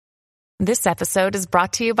This episode is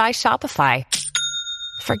brought to you by Shopify.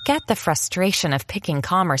 Forget the frustration of picking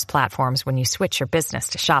commerce platforms when you switch your business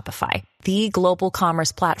to Shopify, the global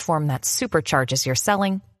commerce platform that supercharges your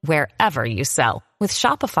selling wherever you sell. With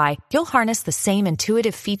Shopify, you'll harness the same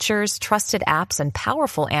intuitive features, trusted apps, and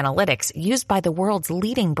powerful analytics used by the world's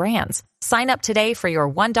leading brands. Sign up today for your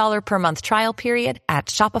 $1 per month trial period at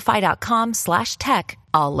shopify.com/tech,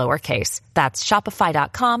 all lowercase. That's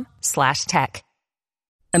shopify.com/tech.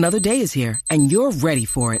 Another day is here, and you're ready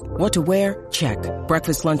for it. What to wear? Check.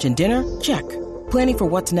 Breakfast, lunch, and dinner? Check. Planning for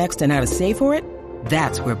what's next and how to save for it?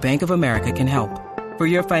 That's where Bank of America can help. For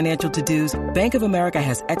your financial to-dos, Bank of America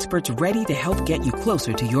has experts ready to help get you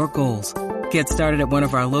closer to your goals. Get started at one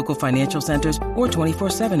of our local financial centers or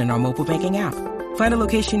 24/7 in our mobile banking app. Find a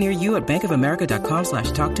location near you at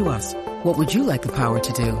bankofamerica.com/talktous. What would you like the power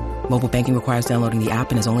to do? Mobile banking requires downloading the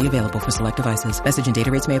app and is only available for select devices. Message and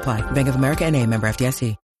data rates may apply. Bank of America N.A., member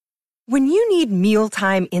FDIC. When you need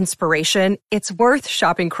mealtime inspiration, it's worth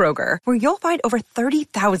shopping Kroger, where you'll find over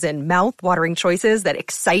 30,000 mouth-watering choices that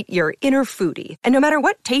excite your inner foodie. And no matter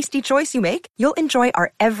what tasty choice you make, you'll enjoy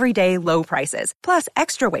our everyday low prices, plus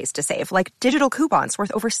extra ways to save, like digital coupons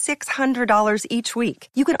worth over $600 each week.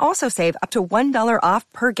 You can also save up to $1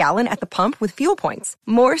 off per gallon at the pump with fuel points.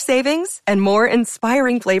 More savings and more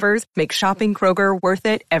inspiring flavors make shopping Kroger worth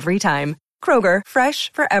it every time. Kroger,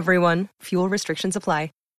 fresh for everyone. Fuel restrictions apply.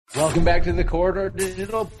 Welcome back to the Corridor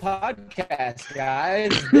Digital Podcast,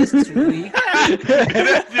 guys. This week... do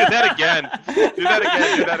that again. Do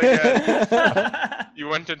that again. You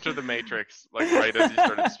went into the Matrix, like, right as you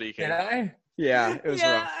started speaking. Did I? Yeah, it was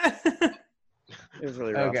rough. It was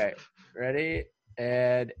really rough. Okay, ready?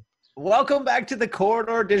 And welcome back to the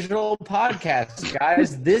Corridor Digital Podcast,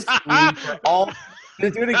 guys. This week, we're all... Do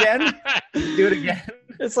it again? Do it again.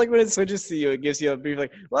 It's like when it switches to you, it gives you a brief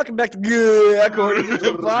like, welcome back to Good Corridor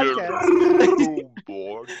Digital Podcast.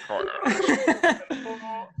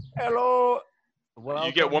 Hello.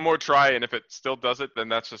 You get one more try, and if it still does it, then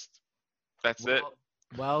that's it.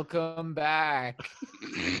 Welcome back.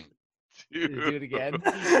 Dude. Do it again.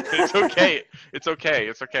 It's okay. It's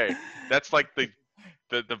okay. That's like the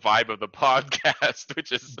vibe of the podcast,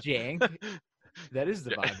 which is jank. That is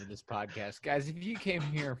the vibe of this podcast. Guys, if you came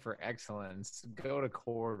here for excellence, go to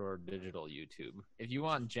Corridor Digital YouTube. If you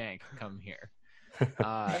want jank, come here.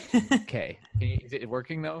 Okay. Is it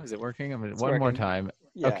working, though? Is it working? One more time.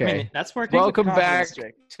 Yeah. Okay. I mean, that's working. Welcome back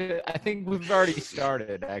to, I think we've already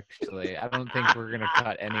started, actually. I don't think we're going to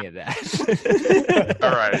cut any of that.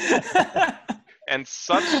 All right. And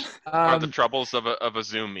such are the troubles of a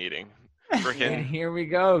Zoom meeting. And here we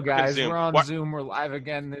go, guys. Zoom. We're on Zoom. We're live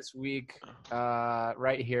again this week,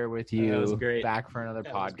 right here with you. That was great. Back for another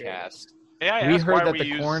podcast. We heard that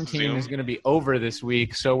the quarantine is going to be over this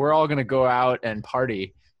week, so we're all going to go out and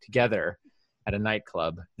party together at a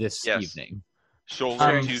nightclub this evening.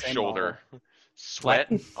 Shoulder to shoulder. Sweat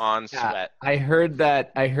on sweat. I heard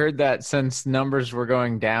that since numbers were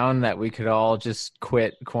going down, that we could all just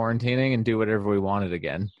quit quarantining and do whatever we wanted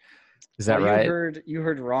again. Is that right? You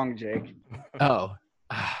heard wrong, Jake. Oh,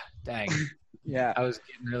 dang. Yeah. I was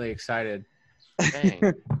getting really excited.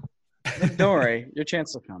 Dang. Don't worry. Your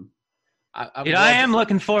chance will come. I am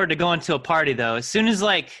looking forward to going to a party, though. As soon as,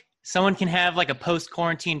 someone can have, a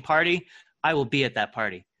post-quarantine party, I will be at that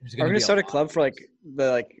party. We're going to start a club for,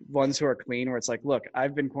 the ones who are clean, where it's like, look,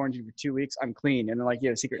 I've been quarantined for 2 weeks. I'm clean. And then, you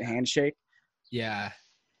have a secret handshake. Yeah.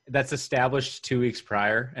 That's established 2 weeks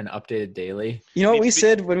prior and updated daily. You know what we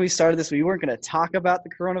said when we started this? We weren't going to talk about the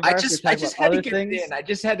coronavirus. I just had to get it in. I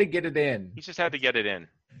just had to get it in. He just had to get it in.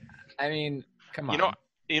 I mean, come on.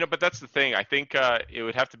 But that's the thing. I think it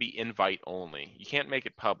would have to be invite only. You can't make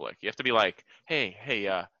it public. You have to be like, hey,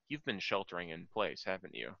 you've been sheltering in place,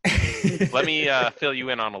 haven't you? Let me fill you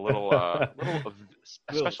in on a little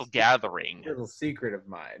special gathering. Little secret of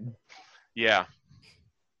mine. Yeah.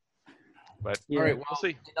 But all right, we'll see.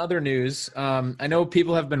 In other news, I know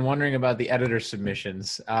people have been wondering about the editor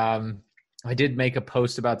submissions. I did make a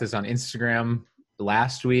post about this on Instagram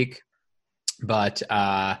last week, but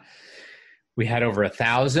we had over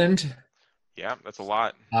 1,000. Yeah, that's a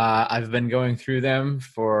lot. I've been going through them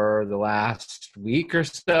for the last week or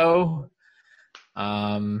so,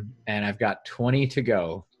 and I've got 20 to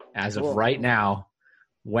go as of right now,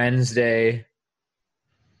 Wednesday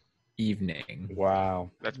evening. Wow.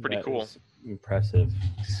 That's pretty cool. Impressive.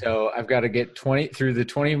 So I've got to get 20 through the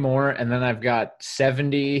 20 more, and then I've got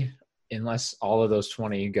 70, unless all of those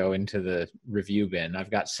 20 go into the review bin. I've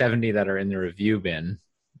got 70 that are in the review bin.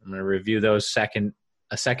 I'm going to review those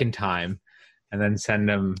a second time and then send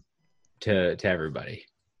them to everybody.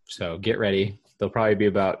 So get ready. There'll probably be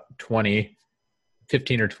about 20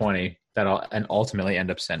 15 or 20 that I'll and ultimately end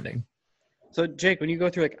up sending. So Jake, when you go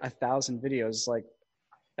through like 1,000 videos, like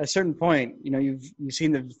at a certain point, you've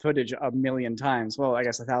seen the footage a million times. Well, I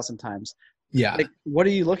guess 1,000 times. Yeah. Like, what are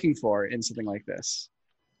you looking for in something like this?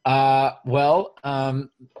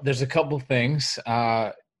 There's a couple things.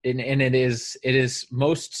 And it is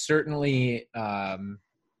most certainly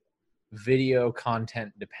video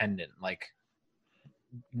content dependent. Like,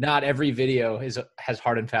 not every video has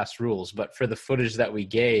hard and fast rules, but for the footage that we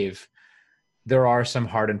gave, there are some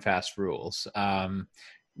hard and fast rules.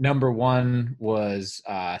 Number one was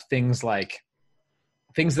things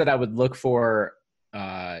that I would look for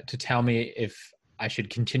to tell me if I should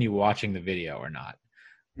continue watching the video or not.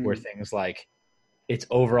 Were things like its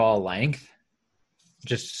overall length,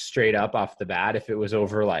 just straight up off the bat. If it was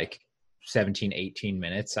over like 17, 18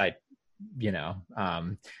 minutes,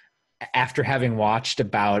 after having watched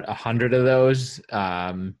about 100 of those,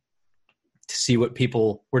 to see what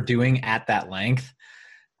people were doing at that length,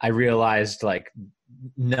 I realized like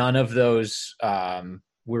none of those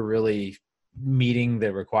were really meeting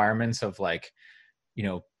the requirements of like,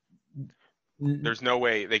 there's no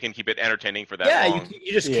way they can keep it entertaining for that long.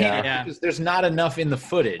 You just can't, because there's not enough in the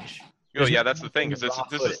footage. That's the thing.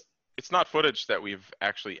 It's not footage that we've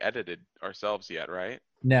actually edited ourselves yet, right?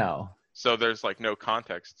 No. So there's like no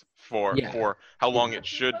context for how long it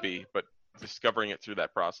should be, but discovering it through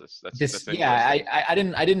that process. I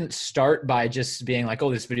didn't start by just being like,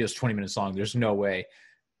 oh, this video is 20 minutes long. There's no way.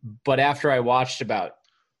 But after I watched about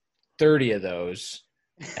 30 of those,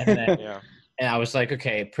 and then and I was like,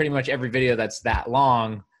 okay, pretty much every video that's that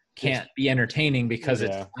long can't be entertaining because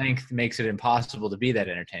its length makes it impossible to be that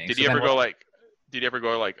entertaining. Did you ever go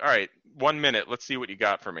like, all right, 1 minute, let's see what you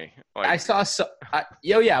got for me? Like, I saw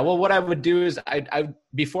well, what I would do is I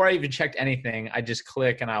before I even checked anything, I just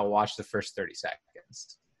click and I'll watch the first 30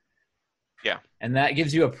 seconds. Yeah. And that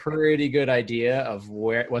gives you a pretty good idea of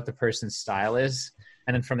what the person's style is.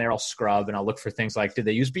 And then from there, I'll scrub and I'll look for things like, did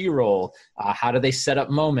they use B-roll? How do they set up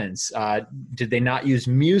moments? Did they not use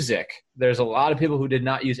music? There's a lot of people who did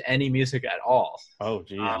not use any music at all. Oh,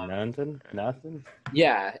 gee, nothing?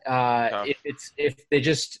 Yeah. If they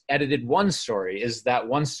just edited one story, is that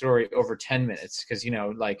one story over 10 minutes? Because,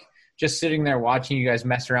 like just sitting there watching you guys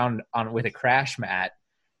mess around with a crash mat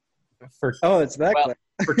for it's that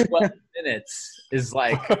for 12 minutes is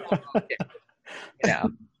like,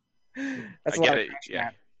 That's I get it.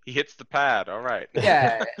 Yeah, he hits the pad. All right.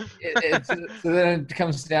 Yeah. So then it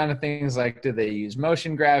comes down to things like, did they use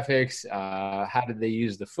motion graphics? How did they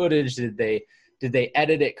use the footage? Did they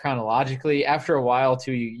edit it chronologically? After a while,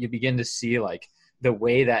 too, you begin to see like the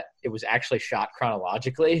way that it was actually shot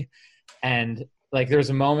chronologically, and like there's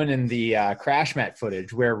a moment in the crash mat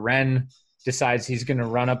footage where Ren decides he's going to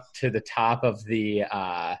run up to the top of the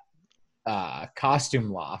costume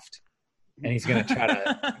loft. And he's going to try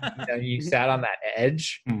to, he sat on that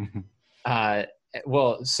edge. So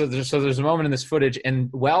there's a moment in this footage, and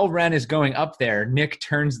while Ren is going up there, Nick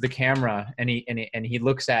turns the camera and he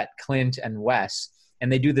looks at Clint and Wes,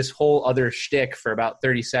 and they do this whole other shtick for about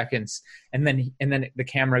 30 seconds. And then the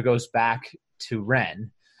camera goes back to Ren.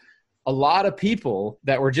 A lot of people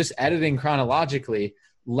that were just editing chronologically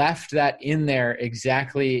left that in there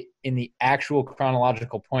exactly in the actual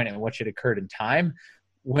chronological point in which it occurred in time,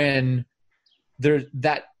 when there's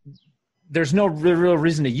no real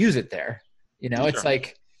reason to use it there. It's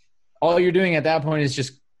like all you're doing at that point is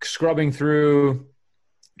just scrubbing through,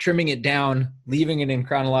 trimming it down, leaving it in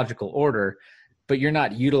chronological order, but you're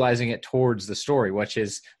not utilizing it towards the story, which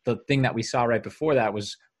is the thing that we saw right before that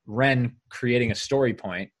was Ren creating a story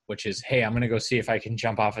point, which is, hey, I'm going to go see if I can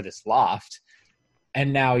jump off of this loft.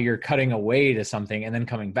 And now you're cutting away to something and then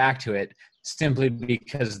coming back to it, simply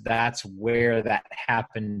because that's where that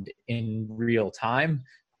happened in real time,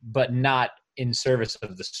 but not in service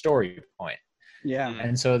of the story point. Yeah.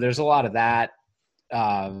 And so there's a lot of that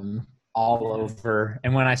all over.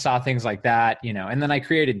 And when I saw things like that, and then I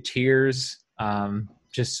created tiers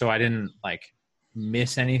just so I didn't like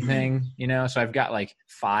miss anything, so I've got like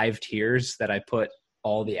 5 tiers that I put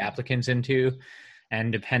all the applicants into.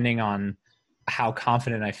 And depending on how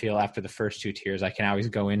confident I feel after the first 2 tiers, I can always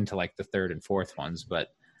go into like the 3rd and 4th ones, but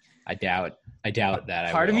I doubt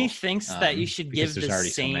that. Part of me thinks that you should give the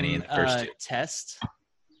same test.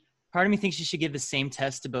 Part of me thinks you should give the same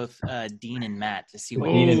test to both Dean and Matt to see what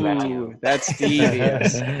Dean and Matt do. That's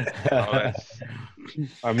devious.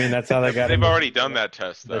 I mean, that's how they got. They've already done that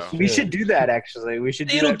test, though. We should do that. Actually, we should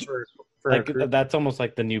do that for like that's almost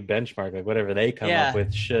like the new benchmark. Like whatever they come up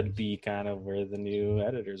with should be kind of where the new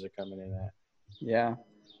editors are coming in at. Yeah.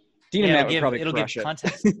 Dean and Yeah, Matt would probably it'll give crush it.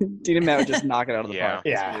 context. Dean and Matt would just knock it out of the Yeah. park.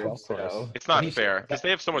 Yeah, That's real. of course. It's not fair because they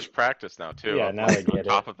have so much practice now too. Yeah, now I get On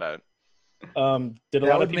top it. of that, Did a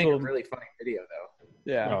That lot would of make people? a really funny video though.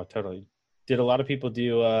 Yeah. Oh, totally. Did a lot of people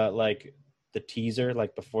do like the teaser,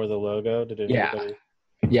 like before the logo? Did anybody?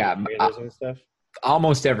 Yeah, creators and stuff.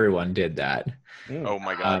 almost everyone did that. oh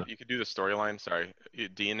my god, you could do the storyline. Sorry,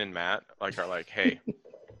 Dean and Matt are like, hey,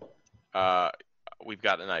 we've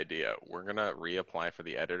got an idea. We're gonna reapply for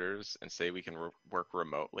the editors and say we can work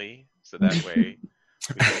remotely, so that way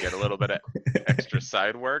we can get a little bit of extra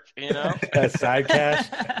side work. Side cash.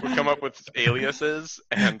 We come up with aliases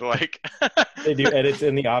and like They do edits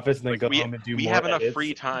in the office and then go we home and do we more have enough edits.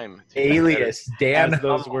 free time. To edit. Alias Dan. As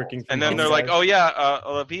those Hummel. working from And then home they're like, guys. "Oh yeah,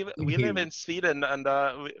 we live in Sweden, and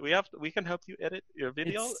we can help you edit your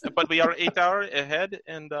video, but we are 8 hours ahead,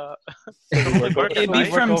 and It'd be Work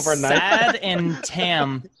from overnight. Sad and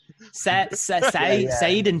Tam. Said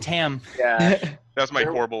and Tam. Yeah. that's my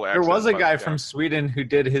horrible accent. There was a but, guy yeah. from Sweden who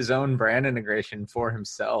did his own brand integration for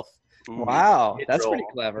himself. Ooh. Wow, Mid-roll. that's pretty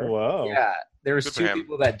clever. Whoa. Yeah, there was Good for two him.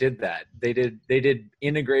 people that did that. They did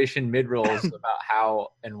integration mid rolls about how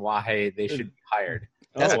and why they should be hired.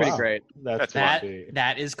 That's Oh, pretty wow. great. That's That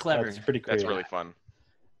is clever. That's pretty cool. That's really fun.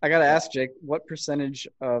 I gotta ask, Jake, what percentage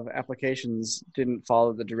of applications didn't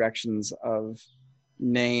follow the directions of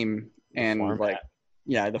name and format.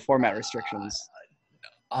 the format restrictions?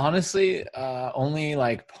 Honestly, only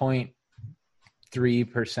like 0.3%.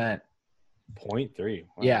 0.3.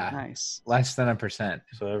 Wow. Yeah, Nice. less than 1%.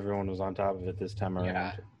 So everyone was on top of it this time around.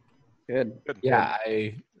 Yeah. Good. Yeah,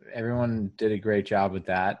 everyone did a great job with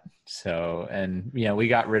that. So, and we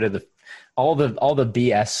got rid of all the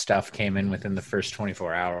BS stuff came in within the first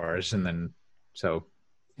 24 hours, and then so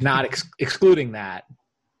not excluding that,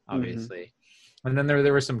 obviously. And then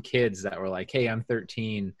there were some kids that were like, "Hey, I'm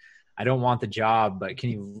 13. I don't want the job, but can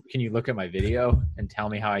you look at my video and tell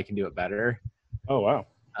me how I can do it better?" Oh, wow.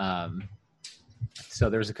 So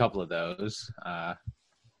there's a couple of those.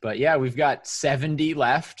 But yeah, we've got 70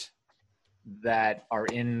 left that are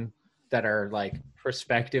like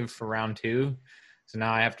prospective for round 2. So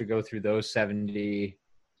now I have to go through those 70,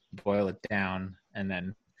 boil it down, and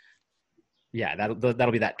then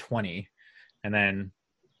that'll be that 20. And then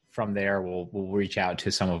from there we'll reach out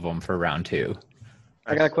to some of them for round 2.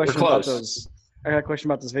 I got a question We're about close. those. I got a question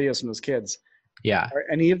about those videos from those kids. Yeah. Are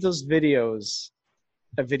any of those videos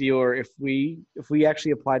a video, or if we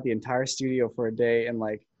actually applied the entire studio for a day and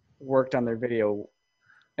like worked on their video,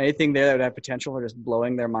 anything there that would have potential for just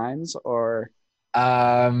blowing their minds? Or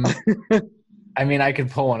I mean, I could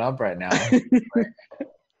pull one up right now.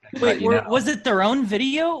 Wait, was it their own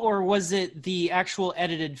video or was it the actual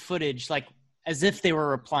edited footage, like as if they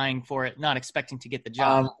were applying for it, not expecting to get the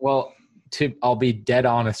job? Well, I'll be dead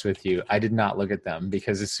honest with you. I did not look at them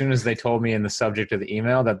because as soon as they told me in the subject of the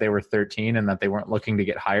email that they were 13 and that they weren't looking to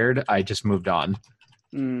get hired, I just moved on.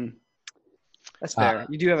 That's fair.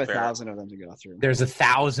 You do have fair. 1,000 of them to go through. There's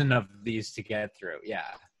 1,000 of these to get through. Yeah.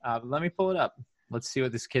 Let me pull it up. Let's see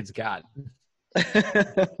what this kid's got.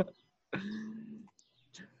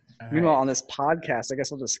 Meanwhile, on this podcast, I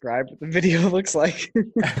guess I'll describe what the video looks like.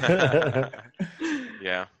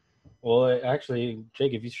 Yeah. Well, actually,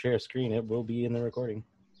 Jake, if you share a screen, it will be in the recording.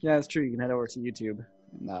 Yeah, that's true. You can head over to YouTube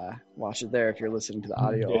and watch it there if you're listening to the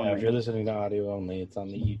audio Yeah, only. if you're listening to audio only, it's on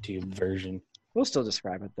the YouTube version. We'll still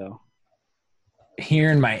describe it, though.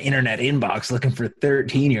 Here in my internet inbox looking for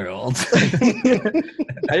 13-year-olds.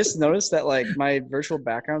 I just noticed that, like, my virtual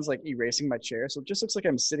background's, like, erasing my chair, so it just looks like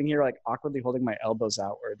I'm sitting here, like, awkwardly holding my elbows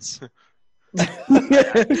outwards.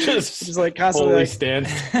 just like, constantly, Fully like, stand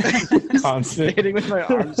constant. standing with my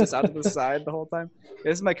arms just out to the side the whole time.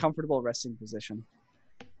 This is my comfortable resting position.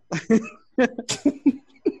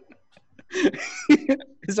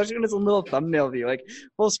 Especially when it's a little thumbnail view. Like,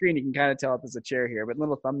 full screen, you can kind of tell if there's a chair here, but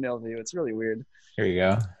little thumbnail view, it's really weird. Here you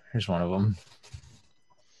go. Here's one of them.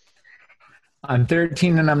 I'm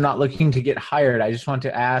 13 and I'm not looking to get hired. I just want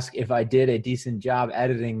to ask if I did a decent job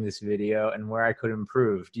editing this video and where I could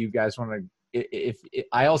improve. Do you guys want to? If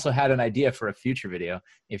I also had an idea for a future video,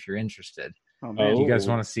 if you're interested. Oh, man. Do you guys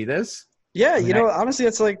want to see this? Yeah, you know, honestly,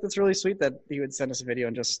 that's really sweet that he would send us a video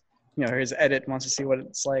and just, you know, his edit wants to see what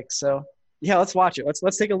it's like. So yeah, let's watch it.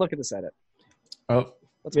 Let's take a look at this edit. Oh,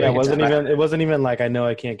 Let's Yeah, break it down. it wasn't even like I know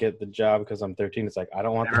I can't get the job because I'm 13. It's like I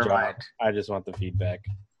don't want Never the job. mind. I just want the feedback.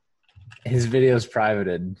 his video's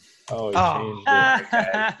privated. Oh, he Oh. changed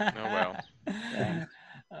it. Oh,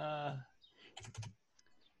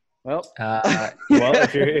 well. Well, Well,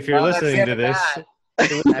 if you're Well, that's listening the to end of this, that.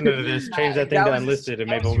 if you're listening to this, change that thing That to was- unlisted, and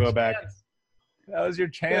that maybe was we'll your go back. chance. That was your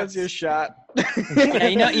chance. that's your shot.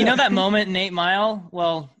 Yeah, you know that moment, Nate Mile.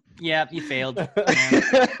 Well, Yeah, you failed.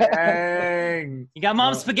 Dang. You got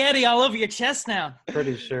mom's spaghetti all over your chest now.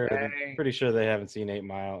 Pretty sure they haven't seen 8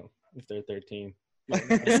 Mile if they're 13.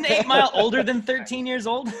 Isn't 8 Mile older than 13 years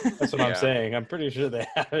old? That's what I'm saying. I'm pretty sure they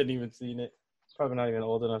haven't even seen it. Probably not even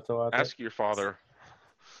old enough to watch Ask your father.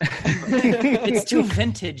 It's too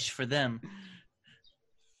vintage for them.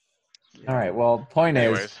 All right. Well, point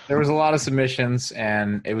is, there was a lot of submissions,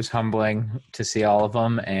 and it was humbling to see all of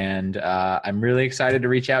them. And I'm really excited to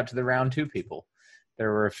reach out to the round 2 people.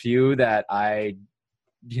 There were a few that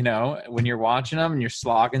when you're watching them and you're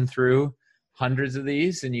slogging through hundreds of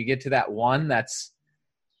these, and you get to that one that's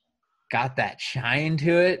got that shine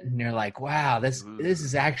to it, and you're like, wow, this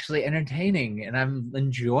is actually entertaining, and I'm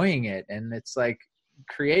enjoying it, and it's like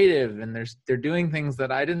creative, and they're doing things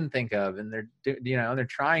that I didn't think of, and they're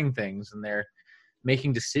trying things, and they're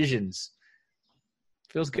making decisions.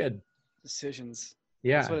 Feels good. Decisions.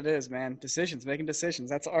 Yeah, that's what it is, man. Decisions, making decisions.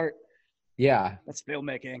 That's art. Yeah, that's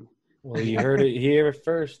filmmaking. Well, you heard it here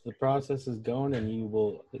first. The process is going, and you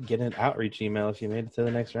will get an outreach email if you made it to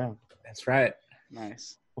the next round. That's right.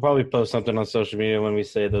 Nice. We'll probably post something on social media when we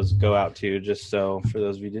say those go out to, just so for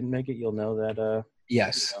those of you who didn't make it, you'll know that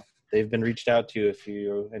yes, they've been reached out to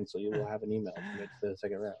and so you will have an email to make it to the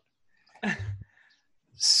second round.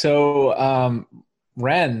 So,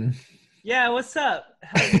 Ren. Yeah, what's up?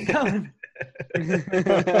 How's it going?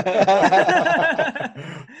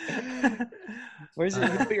 Where's it?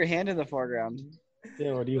 You put your hand in the foreground.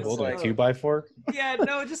 Yeah, what do you hold? Like a 2x4? Yeah,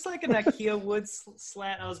 no, just like an IKEA wood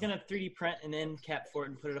slat. I was gonna 3D print an end cap for it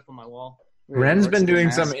and put it up on my wall. Ren's been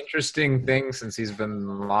doing some interesting things since he's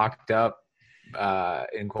been locked up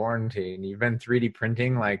in quarantine. You've been 3D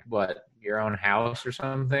printing like what, your own house or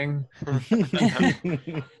something?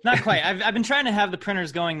 Not quite. I've been trying to have the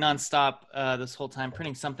printers going nonstop this whole time,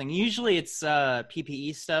 printing something. Usually it's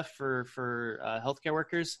PPE stuff for healthcare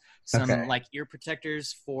workers, some like ear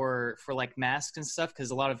protectors for like masks and stuff,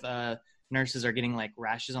 because a lot of nurses are getting like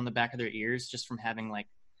rashes on the back of their ears just from having like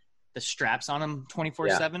the straps on them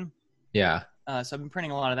 24/7. Yeah. So I've been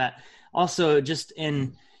printing a lot of that. Also, just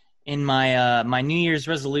in my my New Year's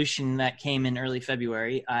resolution that came in early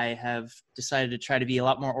February, I have decided to try to be a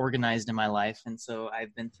lot more organized in my life, and so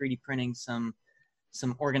I've been 3D printing some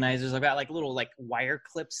organizers. I've got like little like wire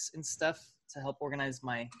clips and stuff to help organize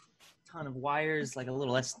my ton of wires, like a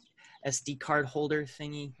little SD card holder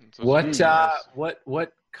thingy.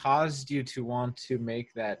 What caused you to want to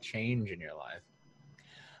make that change in your life?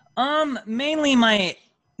 Mainly my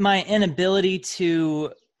inability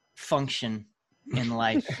to function in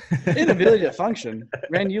life. Inability to function.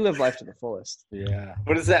 Ren, you live life to the fullest. Yeah.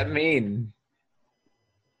 What does that mean?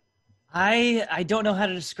 I don't know how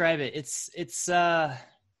to describe it.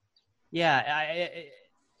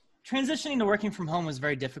 Transitioning to working from home was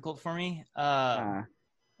very difficult for me.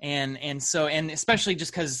 And especially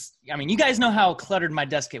just because, I mean, you guys know how cluttered my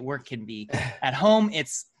desk at work can be. At home,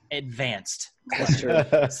 it's advanced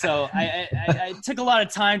clutter. So I took a lot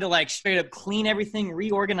of time to like straight up clean everything,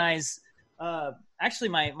 reorganize. Actually,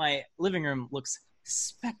 my living room looks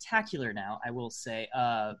spectacular now, I will say.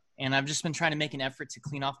 And I've just been trying to make an effort to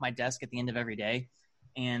clean off my desk at the end of every day.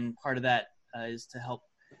 And part of that is to help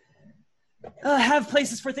have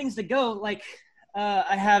places for things to go. Like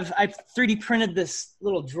I've 3D printed this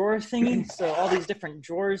little drawer thingy. So all these different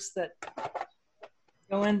drawers that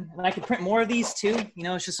go in. And I can print more of these too. You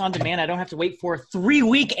know, it's just on demand. I don't have to wait for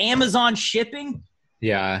 3-week Amazon shipping.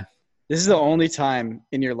 Yeah. This is the only time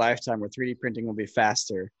in your lifetime where 3D printing will be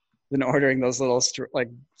faster than ordering those little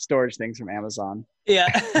storage things from Amazon. Yeah.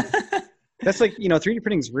 That's like, 3D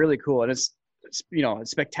printing is really cool, and it's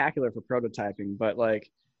spectacular for prototyping. But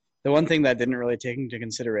like the one thing that didn't really take into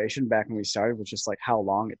consideration back when we started was just like how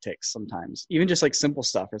long it takes sometimes. Even just like simple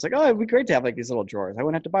stuff. It's like, oh, it'd be great to have like these little drawers. I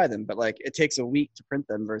wouldn't have to buy them, but like it takes a week to print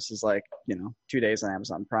them versus like, 2 days on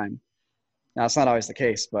Amazon Prime. Now it's not always the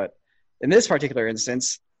case, but in this particular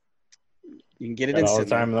instance, you can get it instantly. All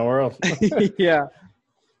the time in the world. Yeah.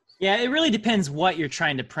 Yeah, it really depends what you're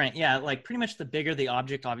trying to print. Yeah, like pretty much the bigger the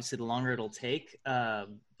object, obviously the longer it'll take.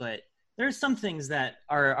 But there are some things that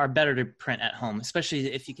are better to print at home,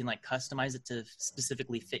 especially if you can like customize it to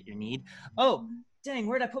specifically fit your need. Oh, dang,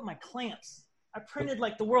 where'd I put my clamps? I printed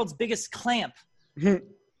like the world's biggest clamp.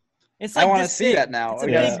 It's like I want to see that now. It's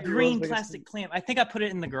a big green plastic clamp. I think I put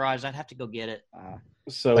it in the garage. I'd have to go get it.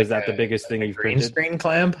 So is that the biggest thing you've green printed? Screen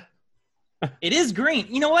clamp? It is green.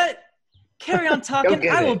 You know what? Carry on talking.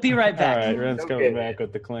 I will be right back. All right, Ren's coming back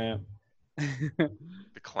with the clamp. The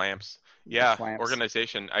clamps. Yeah, clamps.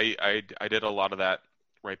 Organization. I did a lot of that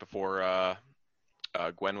right before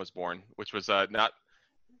Gwen was born, which was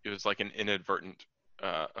it was like an inadvertent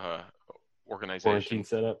organization, Quarantine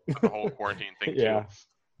setup. the whole quarantine thing Yeah. too,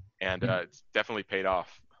 and it's definitely paid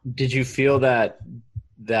off. Did you feel that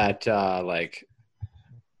like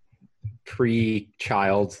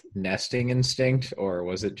pre-child nesting instinct, or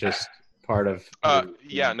was it just part of?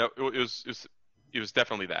 Yeah, no, it was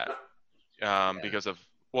definitely that, because of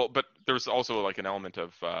but there was also like an element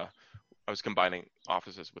of I was combining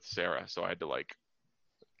offices with Sarah, so I had to like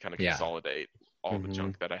kind of consolidate all the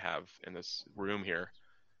junk that I have in this room here.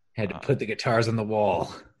 Had to put the guitars on the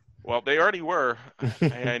wall. Well, they already were.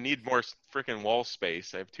 I need more freaking wall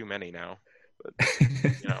space. I have too many now. But,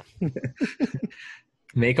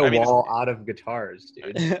 Make a wall out of guitars,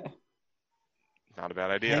 dude. Not a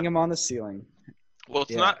bad idea. Hang them on the ceiling. Well,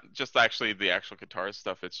 it's not just actually the actual guitar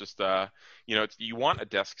stuff. It's just, you want a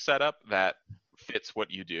desk setup that fits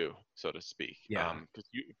what you do, so to speak. Yeah. Because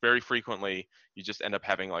very frequently you just end up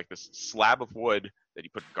having like this slab of wood that you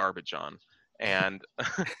put garbage on, and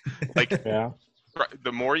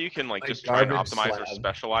the more you can like just try and optimize or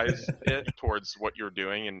specialize it towards what you're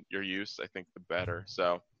doing and your use, I think the better.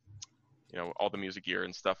 So, all the music gear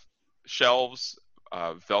and stuff, shelves,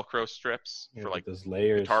 Velcro strips for like those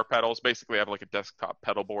layers. Guitar pedals. Basically, I have like a desktop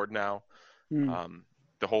pedal board now.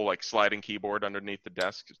 The whole like sliding keyboard underneath the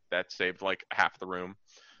desk, that saved like half the room.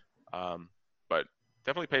 But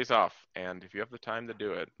definitely pays off, and if you have the time to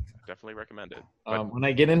do it, definitely recommend it. When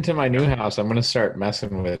I get into my new house, I'm gonna start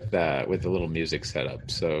messing with the little music setup.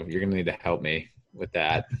 So you're gonna need to help me with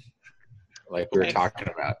that, like we were talking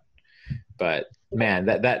about. But man,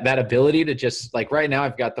 that ability to just like right now,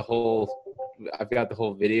 I've got the whole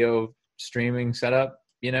video streaming setup,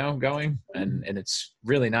 going, and it's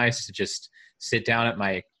really nice to just sit down at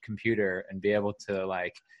my computer and be able to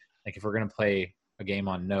like if we're gonna play a game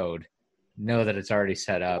on Node, know that it's already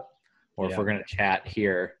set up, or if we're gonna chat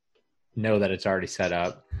here, know that it's already set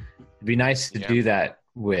up. It'd be nice to do that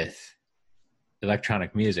with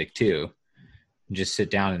electronic music too. Just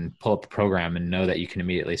sit down and pull up a program and know that you can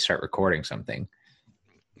immediately start recording something.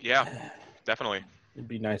 Yeah, definitely. It'd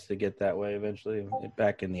be nice to get that way eventually,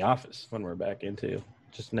 back in the office when we're back into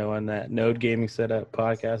just knowing that Node gaming setup,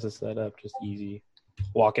 podcast is set up, just easy.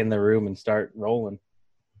 Walk in the room and start rolling.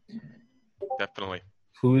 Definitely.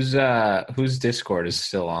 Whose Discord is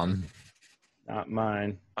still on? Not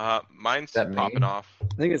mine. Mine's popping off.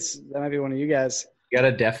 I think that might be one of you guys. You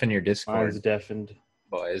gotta deafen your Discord. Mine's deafened.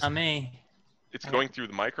 Boys. It's going through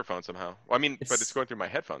the microphone somehow. Well, but it's going through my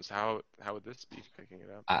headphones. How would this be picking it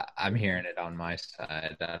up? I'm hearing it on my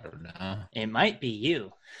side. I don't know. It might be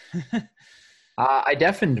you. I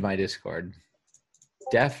deafened my Discord.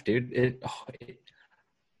 Deaf, dude.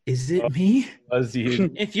 Is it me? Was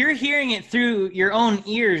you? If you're hearing it through your own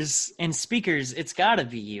ears and speakers, it's got to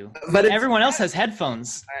be you. But everyone else has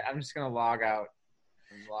headphones. I'm just going to log out.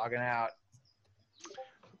 I'm logging out.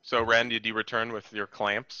 So, Randy, did you return with your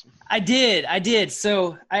clamps? I did.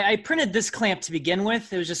 So I printed this clamp to begin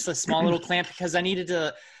with. It was just a small little clamp because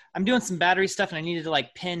I'm doing some battery stuff and I needed to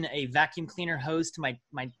like pin a vacuum cleaner hose to my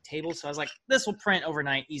table. So I was like, this will print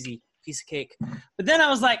overnight, easy, piece of cake. But then I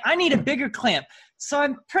was like, I need a bigger clamp. So I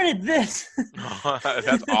printed this.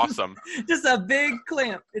 That's awesome. Just a big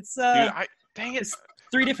clamp. It's Dude, dang it. It's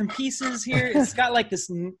 3 different pieces here. It's got like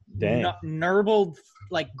this nurbled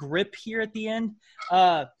like grip here at the end.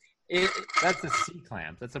 That's a C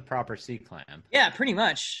clamp. That's a proper C clamp. Yeah, pretty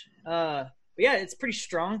much. But yeah, it's pretty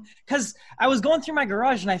strong. Because I was going through my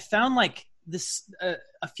garage and I found like this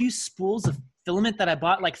a few spools of filament that I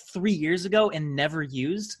bought like 3 years ago and never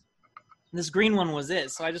used. And this green one was it.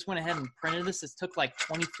 So I just went ahead and printed this. It took like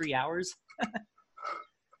 23 hours.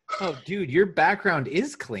 Oh, dude, your background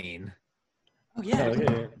is clean. Oh, yeah.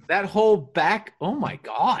 Okay. That whole back, oh my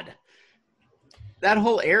God. That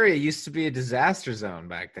whole area used to be a disaster zone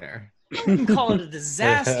back there. You can call it a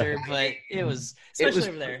disaster, but it was, especially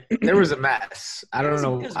over there. There was a mess. I don't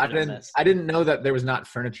know. Mess. I didn't know that there was not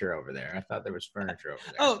furniture over there. I thought there was furniture over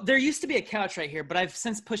there. Oh, there used to be a couch right here, but I've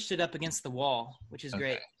since pushed it up against the wall, which is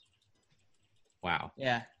great. Wow.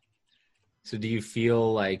 Yeah. So do you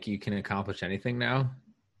feel like you can accomplish anything now?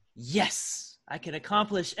 Yes. I can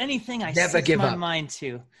accomplish anything I Never set give my up. mind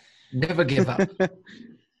to. Never give up.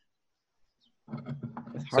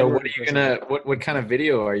 So what are you gonna? What kind of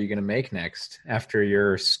video are you gonna make next after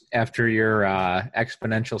your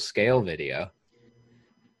exponential scale video?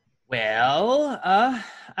 Well,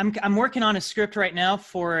 I'm working on a script right now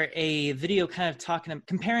for a video, kind of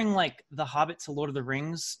comparing like The Hobbit to Lord of the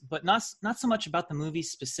Rings, but not so much about the movie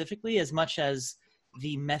specifically as much as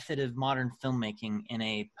the method of modern filmmaking in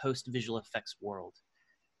a post-visual effects world.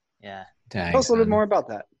 Yeah. Tell us a little bit more about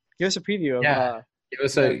that. Give us a preview of. Give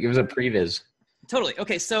us a previs. Totally.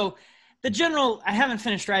 Okay, so the general, I haven't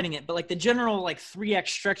finished writing it, but like the general like 3-act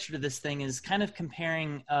structure to this thing is kind of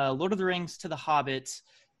comparing Lord of the Rings to The Hobbit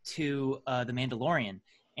to The Mandalorian.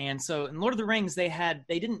 And so in Lord of the Rings, they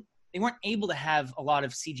weren't able to have a lot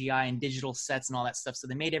of CGI and digital sets and all that stuff. So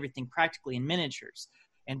they made everything practically in miniatures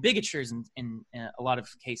and bigatures in a lot of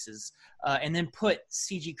cases, and then put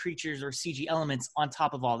CG creatures or CG elements on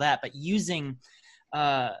top of all that, but using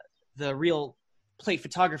the real plate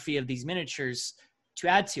photography of these miniatures to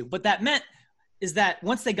add to. But that meant is that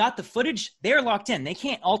once they got the footage, they're locked in. They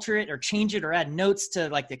can't alter it or change it or add notes to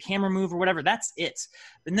like the camera move or whatever. That's it.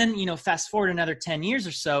 And then, fast forward another 10 years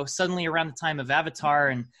or so, suddenly around the time of Avatar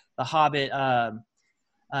and The Hobbit,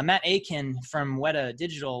 Matt Aiken from Weta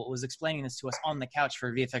Digital was explaining this to us on the couch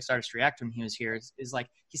for VFX Artist React when he was here. Is like,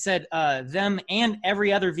 he said them and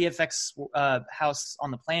every other VFX house on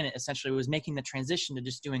the planet essentially was making the transition to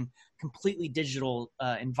just doing completely digital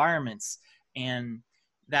environments. And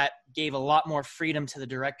that gave a lot more freedom to the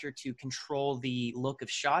director to control the look of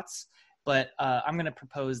shots. But I'm going to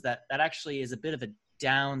propose that actually is a bit of a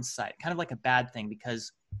downside, kind of like a bad thing, because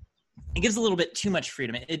it gives a little bit too much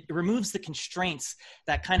freedom. It removes the constraints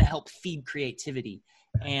that kind of help feed creativity.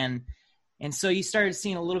 And so you started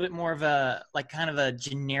seeing a little bit more of a, like kind of a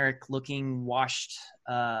generic looking washed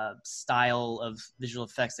style of visual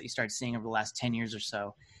effects that you started seeing over the last 10 years or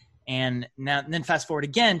so. And then fast forward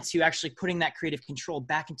again to actually putting that creative control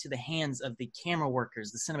back into the hands of the camera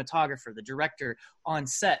workers, the cinematographer, the director on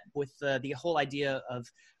set, with the whole idea of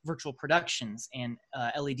virtual productions and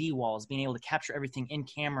LED walls, being able to capture everything in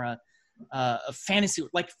camera. Of fantasy,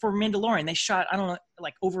 like for Mandalorian, they shot, I don't know,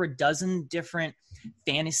 like over a dozen different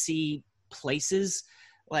fantasy places.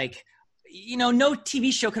 Like, no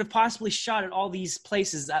TV show could have possibly shot at all these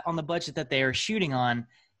places on the budget that they are shooting on.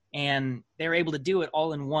 And they were able to do it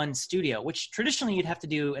all in one studio, which traditionally you'd have to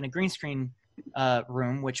do in a green screen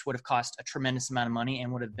room, which would have cost a tremendous amount of money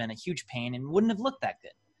and would have been a huge pain and wouldn't have looked that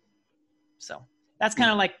good. So that's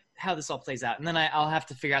kind of like how this all plays out. And then I'll have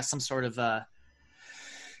to figure out some sort of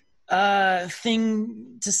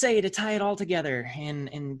thing to say to tie it all together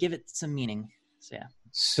and give it some meaning. So yeah.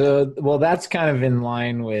 So, well, that's kind of in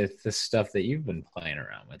line with the stuff that you've been playing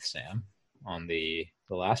around with, Sam, on the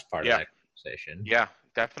last part of that conversation. Yeah,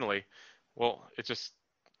 definitely. Well, it's just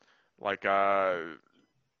like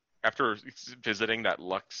after visiting that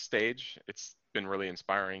Lux stage, it's been really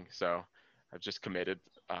inspiring. So I've just committed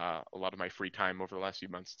a lot of my free time over the last few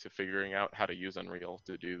months to figuring out how to use Unreal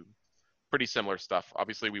to do pretty similar stuff.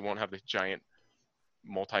 Obviously, we won't have the giant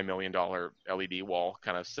multi-million-dollar LED wall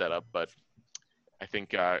kind of setup, but I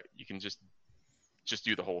think you can just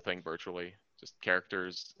do the whole thing virtually, just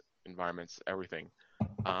characters, environments, everything.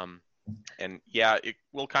 And yeah, it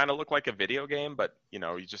will kind of look like a video game, but you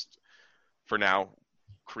just for now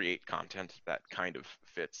create content that kind of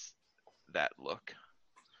fits that look.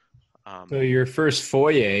 So your first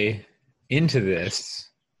foyer into this.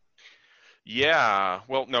 Yeah,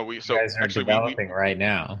 well, no, you guys are actually developing right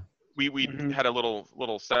now. We had a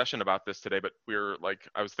little session about this today, but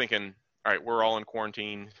I was thinking, all right, we're all in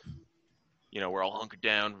quarantine. We're all hunkered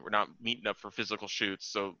down. We're not meeting up for physical shoots.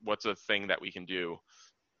 So what's a thing that we can do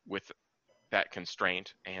with that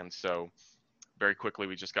constraint? And so very quickly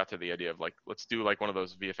we just got to the idea of like, let's do like one of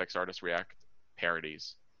those VFX Artist React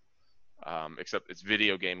parodies, except it's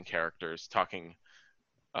video game characters talking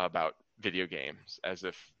about video games as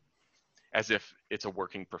if it's a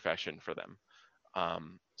working profession for them.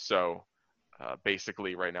 So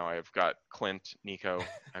basically right now I've got Clint, Nico,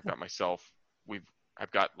 I've got myself.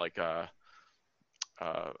 I've got like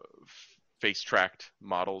face tracked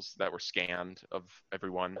models that were scanned of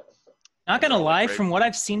everyone. Not gonna lie, from what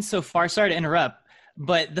I've seen so far, sorry to interrupt,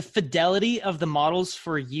 but the fidelity of the models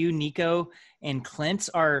for you, Nico, and Clint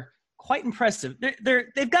are quite impressive.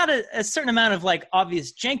 They've got a certain amount of like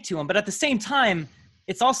obvious jank to them, but at the same time,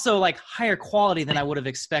 it's also like higher quality than I would have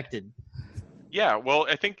expected. Yeah, well,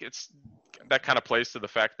 I think that kind of plays to the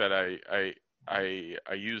fact that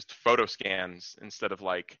I used photo scans instead of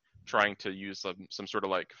like trying to use some sort of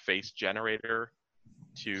like face generator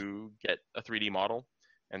to get a 3D model.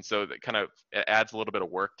 And so that kind of adds a little bit of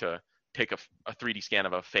work to take a 3D scan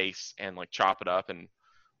of a face and like chop it up and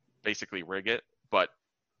basically rig it. But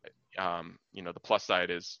the plus side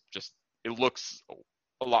is just it looks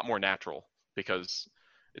a lot more natural because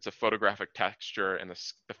it's a photographic texture and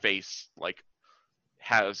the face like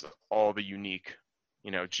has all the unique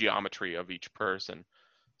geometry of each person.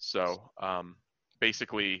 So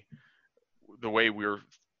basically the way we're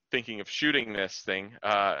thinking of shooting this thing,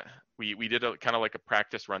 we did a kind of like a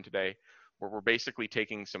practice run today where we're basically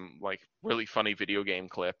taking some like really funny video game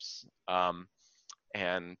clips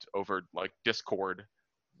and over like Discord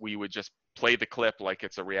we would just play the clip like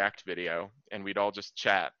it's a React video, and we'd all just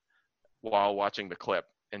chat while watching the clip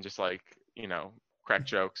and just like, crack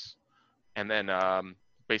jokes. And then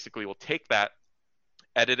basically we'll take that,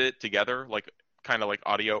 edit it together, like kind of like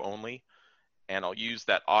audio only, and I'll use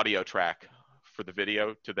that audio track for the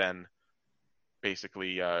video to then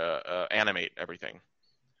basically animate everything.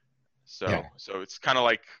 So it's kind of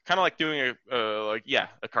like doing a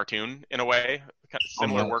cartoon in a way, kind of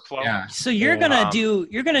similar workflow. Yeah. So you're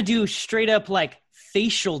gonna do straight up like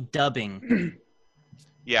facial dubbing.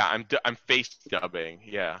 Yeah, I'm face dubbing.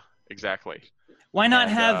 Yeah, exactly. Why not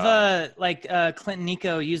have Clint and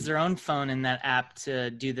Nico use their own phone in that app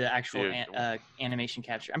to do the actual animation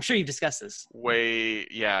capture? I'm sure you've discussed this.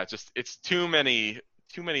 Just it's too many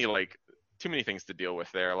things to deal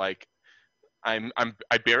with there. Like I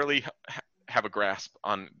barely have a grasp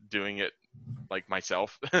on doing it like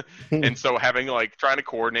myself, and so having like trying to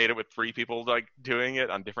coordinate it with 3 people like doing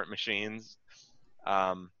it on different machines.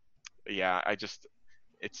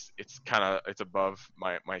 It's above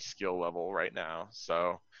my skill level right now.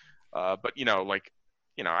 So, but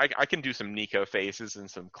I can do some Nico faces and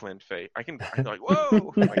some Clint face. I can like,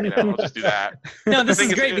 whoa, I'll just do that. No, this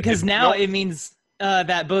is great because now it means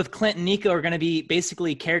that both Clint and Nico are going to be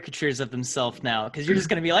basically caricatures of themselves now, because you're just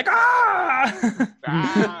going to be like,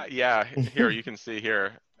 yeah. Here you can see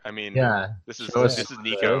here. I mean, this is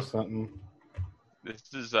Nico.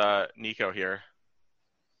 This is Nico here.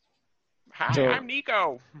 Hi, I'm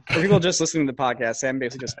Nico. For people just listening to the podcast, Sam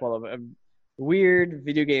basically just pulled a weird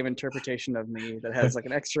video game interpretation of me that has like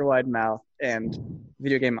an extra wide mouth and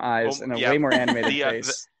video game eyes and a way more animated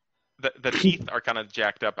face. The teeth are kind of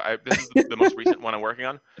jacked up. This is the most recent one I'm working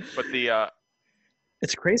on, but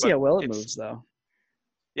it's crazy how well it moves, though.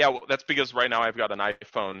 Yeah, well, that's because right now I've got an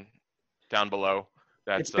iPhone down below.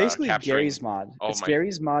 That's it's basically Gary's mod. It's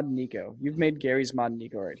Gary's mod Nico. You've made Gary's mod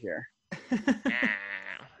Nico right here.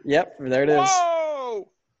 Yep, there it is.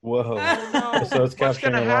 Whoa! No. So it's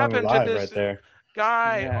capturing along live right there.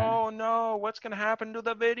 Guy, oh no, what's gonna happen to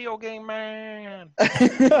the video game man?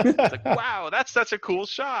 It's like, wow, that's such a cool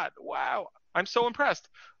shot. Wow, I'm so impressed.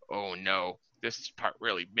 Oh no, this part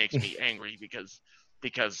really makes me angry because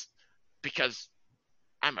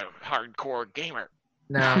I'm a hardcore gamer.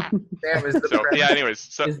 Now, is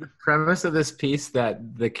the premise of this piece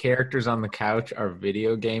that the characters on the couch are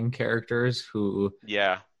video game characters who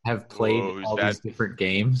have played all these different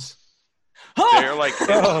games? They're like,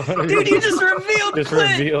 dude, you just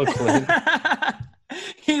revealed Clint.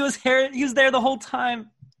 He was there the whole time.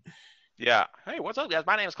 Yeah. Hey, what's up, guys?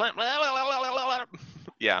 My name is Clint.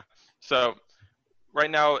 Yeah. So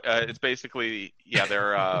right now, it's basically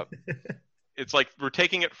they're. It's like we're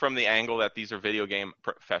taking it from the angle that these are video game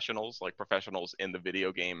professionals, like professionals in the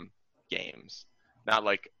video games, not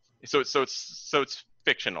like so it's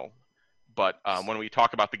fictional. But when we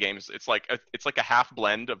talk about the games, it's like a half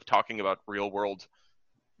blend of talking about real world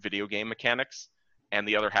video game mechanics, and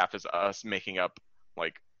the other half is us making up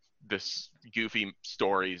like this goofy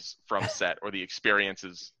stories from set or the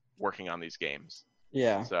experiences working on these games.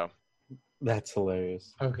 Yeah. So that's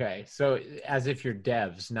hilarious. Okay, so as if you're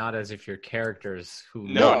devs, not as if you're characters who.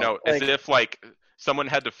 No, as if like someone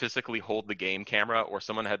had to physically hold the game camera, or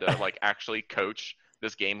someone had to like actually coach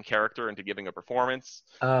this game character into giving a performance.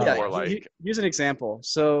 Or like, here's an example.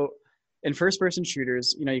 So in first-person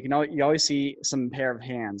shooters, you always see some pair of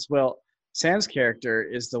hands. Well, Sam's character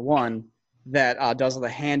is the one that does all the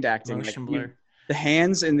hand acting. Motion blur. The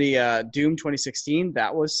hands in the Doom 2016,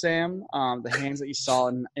 that was Sam. The hands that you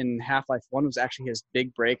saw in Half-Life 1 was actually his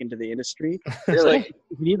big break into the industry. So like,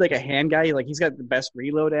 if you need like a hand guy, he's got the best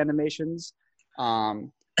reload animations.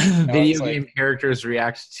 Video game characters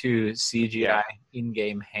react to CGI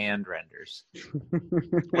in-game hand renders.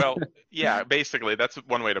 Well, yeah, basically that's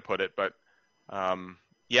one way to put it. But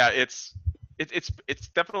it's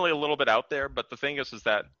definitely a little bit out there. But the thing is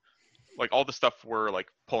that like all the stuff we're like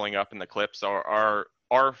pulling up in the clips are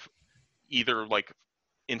either like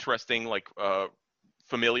interesting, like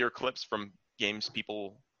familiar clips from games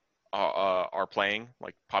people are playing,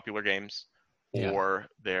 like popular games, or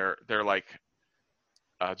they're like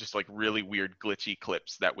just like really weird glitchy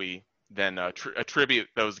clips that we then attribute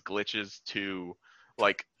those glitches to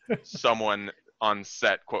like someone on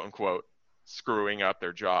set, quote unquote, screwing up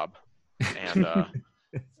their job. And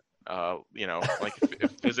like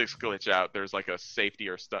if physics glitch out, there's like a safety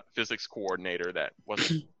or physics coordinator that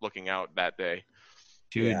wasn't looking out that day.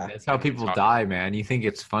 Dude, that's how people die, man. You think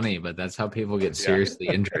it's funny, but that's how people get seriously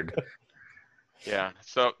injured. Yeah,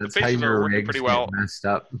 so that's the how faces your are working rigs pretty well. get messed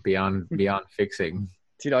up beyond fixing.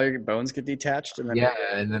 Dude, all your bones get detached, and then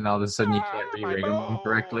and then all of a sudden you can't re-rig them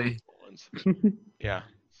correctly. Yeah.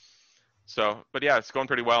 So, but yeah, it's going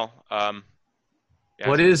pretty well. Yeah,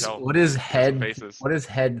 What as is you can tell, what is some head faces. what is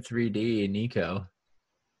head 3D, Nico?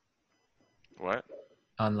 What?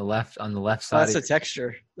 On the left Oh, side. that's a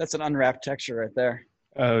texture. That's an unwrapped texture right there.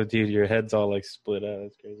 Oh, dude, your head's all like split out.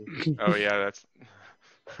 That's crazy. Oh yeah, that's.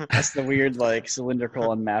 That's the weird like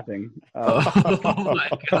cylindrical unmapping Oh my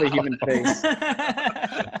of a human face.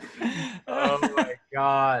 Oh my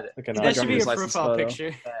god. Like an That should be your License profile photo.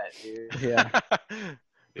 picture. Yeah,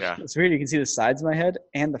 Yeah. it's weird. You can see the sides of my head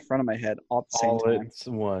and the front of my head all at the same all time. at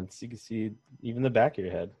once. You can see even the back of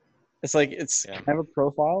your head. It's like it's Yeah. kind of a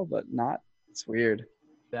profile, but not. It's weird.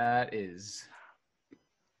 That is.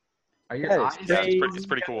 Are your That is eyes crazy. It's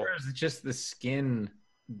pretty cool. Or is it just the skin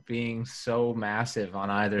being so massive on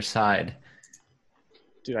either side?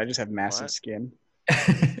 Dude, I just have massive What? skin.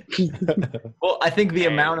 Well, I think the Hey.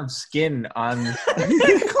 amount of skin on.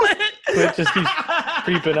 It just keeps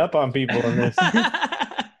creeping up on people in this.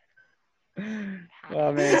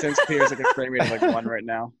 Oh man, it seems clear as like a frame rate of like 1 right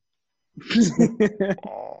now.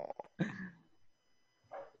 Oh.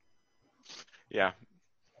 Yeah.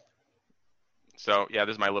 So yeah,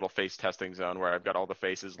 this is my little face testing zone where I've got all the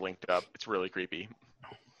faces linked up. It's really creepy.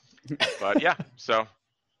 But yeah, so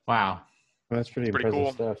Wow. That's pretty It's pretty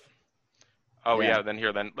impressive cool. stuff. oh Yeah.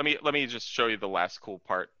 yeah, then let me just show you the last cool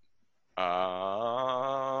part.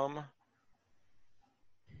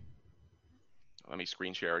 Let me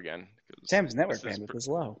screen share again. 'cause Sam's network this is bandwidth is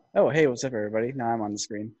low. Oh, hey, what's up, everybody? Now I'm on the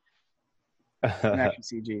screen. I'm actually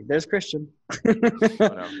CG. There's Christian. oh,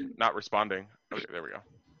 no, not responding. Okay, there we go.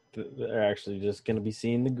 They're actually just going to be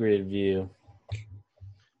seeing the grid view.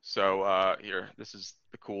 So here, this is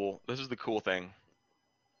the cool thing.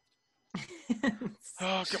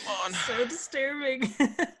 Oh, come on. So disturbing.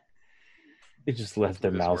 They just left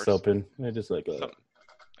their This mouse works. open. They're just like, Some-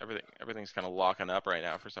 everything's kind of locking up right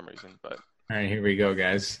now for some reason, but All right, here we go,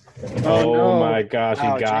 guys. oh no. my gosh,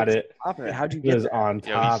 Wow, he got Jake's it. on top of it. How'd you He get was that? on Yo,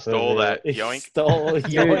 he top stole of that. it. Yoink.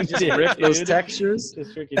 He Dude, yoinked just it, rip those dude. textures.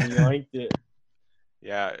 Just freaking yoinked it.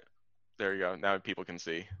 yeah, there you go. Now people can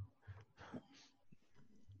see.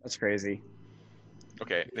 That's crazy.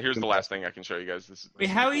 Okay, here's the last thing I can show you guys. This Wait,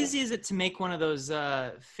 is how cool. easy is it to make one of those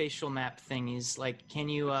facial map thingies? Like, can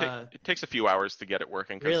you It takes a few hours to get it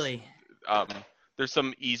working. 'Cause, really? There's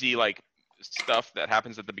some easy like stuff that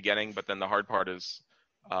happens at the beginning, but then the hard part is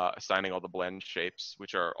assigning all the blend shapes,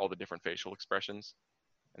 which are all the different facial expressions,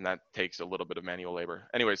 and that takes a little bit of manual labor.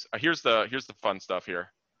 Anyways, here's the fun stuff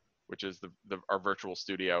here, which is our virtual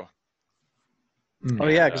studio. Oh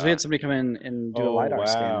yeah, because we had somebody come in and do a Oh, LiDAR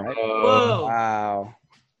scan, wow. right? Whoa, Wow.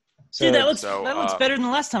 So dude, that looks so, better than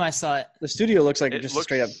the last time I saw it. the studio looks like it just looks- a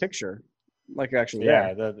straight up picture, like you're actually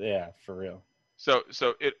Yeah, there. yeah, for real. So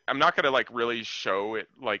I'm not gonna like really show it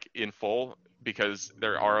like in full because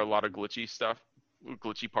there are a lot of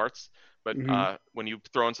glitchy parts. But Mhm. when you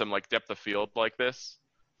throw in some like depth of field like this,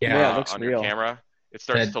 Yeah, it looks on real. your camera, it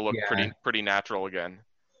starts That- to look yeah. pretty natural again.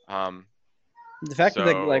 The fact that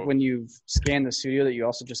like So- when you scan the studio, that you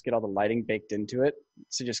also just get all the lighting baked into it,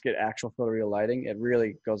 so just get actual photoreal lighting. It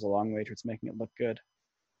really goes a long way towards making it look good.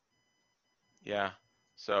 Yeah.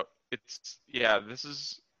 So this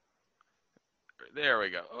is. There we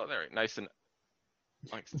go. Oh, there, nice and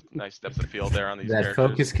like nice depth of field there on these That characters.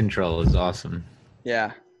 focus control is awesome.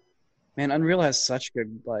 Yeah, man, Unreal has such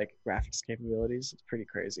good like graphics capabilities. It's pretty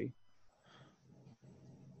crazy.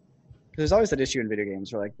 'Cause there's always that issue in video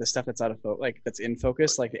games where like the stuff that's out of focus, like that's in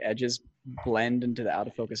focus, like the edges blend into the out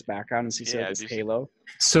of focus background, and so you see Yeah, like this do you- halo.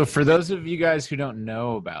 So for those of you guys who don't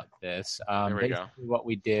know about this, There we go. basically what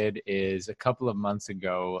we did is a couple of months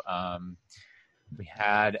ago, we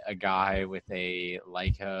had a guy with a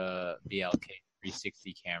Leica BLK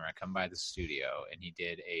 360 camera come by the studio, and he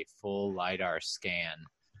did a full LiDAR scan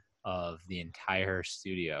of the entire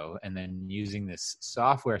studio, and then using this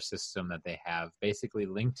software system that they have, basically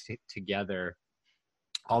linked together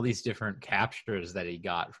all these different captures that he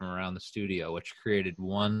got from around the studio, which created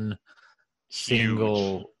one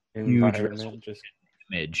single Environment, just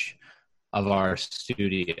image of our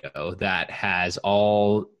studio that has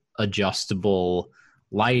all adjustable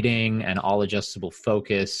lighting and all adjustable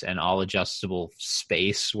focus and all adjustable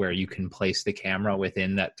space where you can place the camera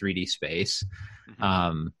within that 3D space.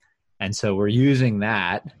 Mhm. And so we're using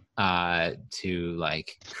that to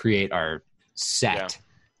like create our set, Yeah.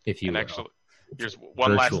 if you And will. actually, here's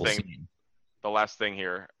one last virtual thing. scene. The last thing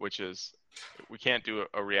here, which is we can't do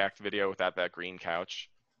a React video without that green couch.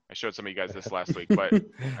 I showed some of you guys this last week, but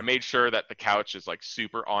I made sure that the couch is like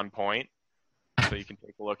super on point. So you can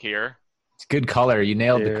take a look here. It's good color. You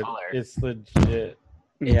nailed the dude, color. it's legit.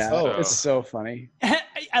 Yeah, So- it's so funny.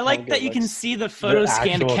 like that you can see the photo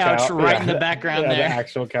scanned actual couch right in the yeah, background yeah, there. The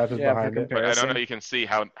actual couch is Yeah, behind for it. But I don't know. comparison. You can see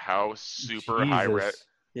how super high res, Jesus.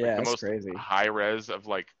 Yeah, the that's most crazy. high res of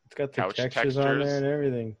like It's got the couch textures on there and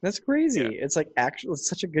everything. That's crazy. Yeah. It's like actual. It's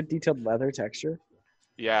such a good detailed leather texture.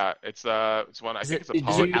 yeah, it's one. I Is think it, it's a is it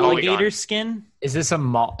polygon. alligator skin? Is this a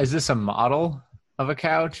model of a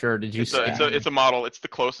couch, or did you? It's a model. It's the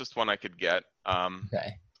closest one I could get.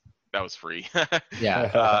 Okay. That was free.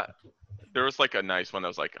 Yeah. There was like a nice one that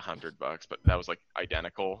was like $100, but that was like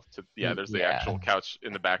identical to. Yeah, there's the actual couch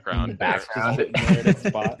in the background. In the background. Sitting there in its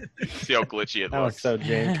spot. See how glitchy it That was looks. so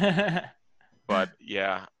jank. But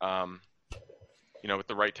yeah, with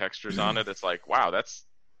the right textures on it, it's like, wow, that's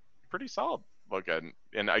pretty solid looking.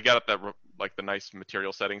 And I got it that like the nice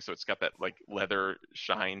material setting, so it's got that like leather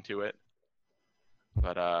shine to it.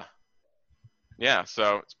 But yeah,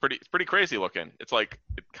 so it's pretty crazy looking. It's like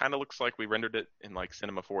it kind of looks like we rendered it in like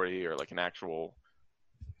Cinema 4D or like an actual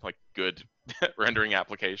like good rendering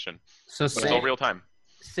application. So But it's all real time.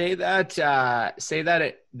 Say that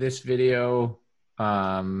this video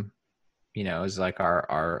is like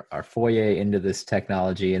our foyer into this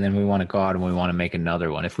technology, and then we want to go out and we want to make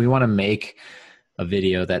another one. If we want to make a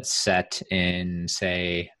video that's set in,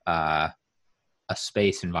 say, a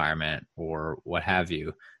space environment or what have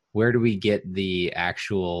you, where do we get the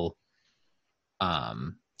actual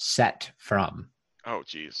set from? Oh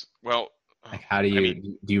geez. Well, like how do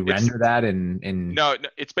you render that in No,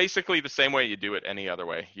 it's basically the same way you do it any other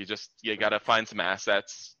way. You got to find some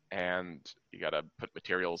assets and you got to put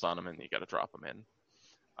materials on them and you got to drop them in.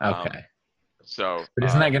 Okay. But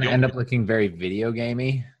isn't that going to end up looking very video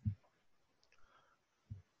gamey?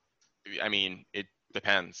 I mean, it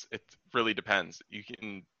depends. It really depends. You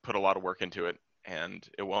can put a lot of work into it and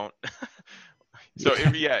it won't.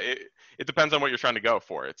 It depends on what you're trying to go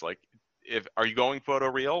for. It's like, are you going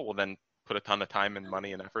photoreal? Well, then put a ton of time and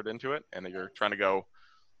money and effort into it. And if you're trying to go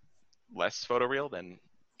less photoreal, then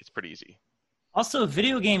it's pretty easy. Also,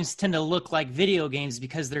 video games tend to look like video games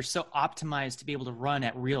because they're so optimized to be able to run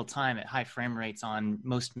at real time at high frame rates on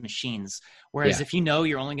most machines. Whereas if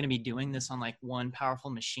you're only going to be doing this on like one powerful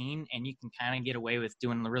machine and you can kind of get away with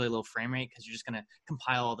doing a really low frame rate because you're just going to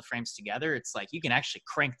compile all the frames together, it's like you can actually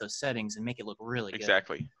crank those settings and make it look really good.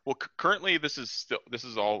 Exactly. Well, currently this is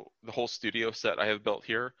all the whole studio set I have built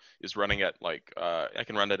here is running at like I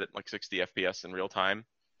can run it at like 60 FPS in real time.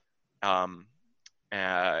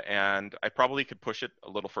 And I probably could push it a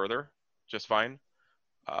little further just fine.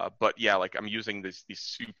 But yeah, like I'm using these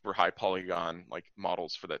super high polygon like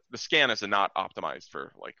models for that. The scan is not optimized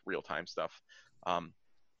for like real time stuff.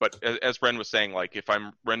 But as Bren was saying, like if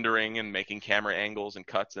I'm rendering and making camera angles and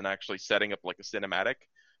cuts and actually setting up like a cinematic,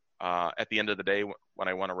 at the end of the day when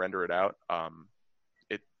I want to render it out,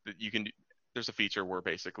 there's a feature where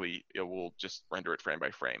basically it will just render it frame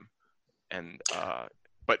by frame. And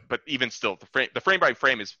but even still, the frame by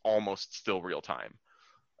frame is almost still real time.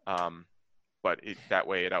 But that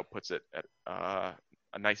way it outputs it at a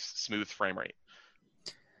nice smooth frame rate.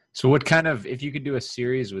 So what kind of, if you could do a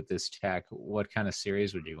series with this tech, what kind of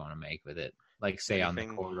series would you want to make with it? Like say on the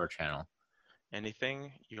Corridor channel.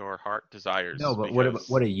 Anything your heart desires. No, but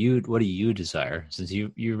what do you desire? Since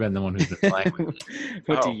you've been the one who's been playing with it.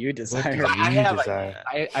 What do you desire?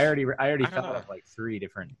 I already thought of like 3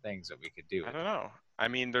 different things that we could do. I don't know. I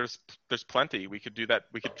mean, there's plenty. We could do that.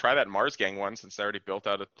 We could try that Mars Gang one since they already built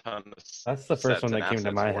out a ton of. That's the first one that came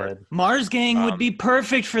to my head. Mars Gang would be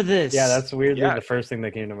perfect for this. Yeah, that's weirdly the first thing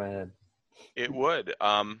that came to my head. It would.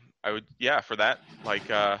 I would. Yeah, for that. Like,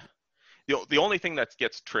 the only thing that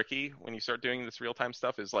gets tricky when you start doing this real time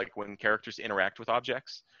stuff is like when characters interact with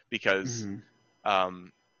objects because,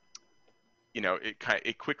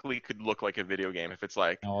 it quickly could look like a video game if it's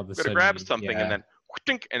like I'm gonna grab something and then.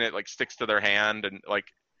 And it like sticks to their hand and like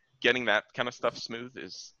getting that kind of stuff smooth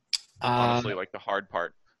is honestly like the hard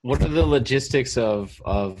part. What are the logistics of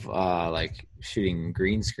like shooting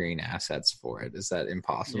green screen assets for it? Is that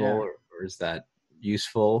impossible or is that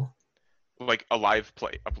useful? Like a live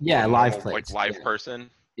play? Live play. Like live person?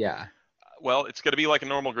 Yeah. Well, it's going to be like a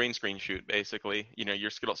normal green screen shoot, basically. You're going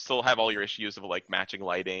to still have all your issues of like matching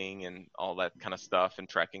lighting and all that kind of stuff and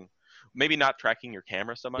tracking. Maybe not tracking your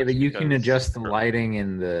camera so much. Yeah, but you can adjust the lighting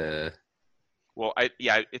in the. Well,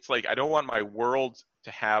 it's like I don't want my world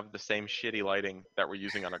to have the same shitty lighting that we're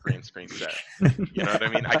using on a green screen set. You know what I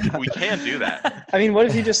mean? We can do that. I mean, what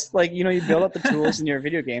if you just you build up the tools in your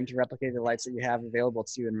video game to replicate the lights that you have available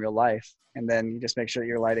to you in real life, and then you just make sure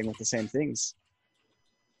you're lighting with the same things.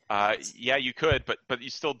 Yeah, you could, but you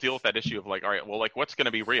still deal with that issue of like, all right, well, like what's going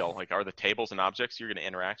to be real? Like, are the tables and objects you're going to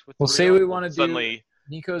interact with? Well, say we want to suddenly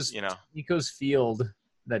Nico's field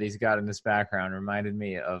that he's got in this background reminded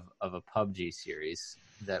me of a PUBG series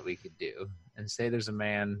that we could do. And say there's a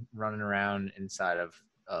man running around inside of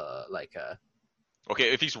like a.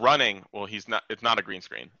 Okay, if he's running, well, he's not. It's not a green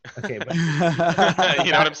screen. Okay, but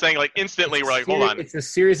You know what I'm saying? Like instantly, we're like, hold on. It's a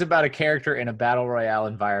series about a character in a battle royale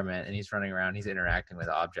environment, and he's running around. He's interacting with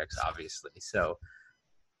objects, obviously. So,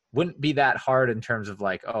 wouldn't be that hard in terms of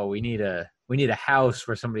like, oh, we need a house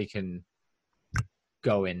where somebody can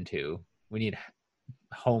go into. We need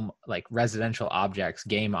home, like residential objects,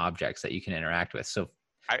 game objects that you can interact with. So,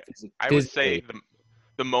 I would say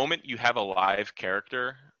the moment you have a live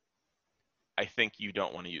character, I think you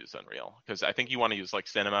don't want to use Unreal, because I think you want to use like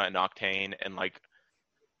Cinema and Octane, and like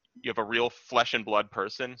you have a real flesh and blood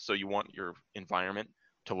person, so you want your environment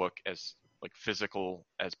to look as like physical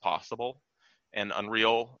as possible. And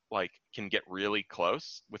Unreal like can get really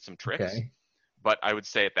close with some tricks. Okay. But I would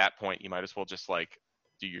say at that point you might as well just like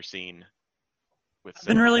do your scene with I've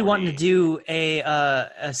been really wanting to do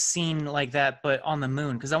a scene like that, but on the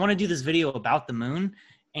moon, because I want to do this video about the moon.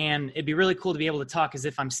 And it'd be really cool to be able to talk as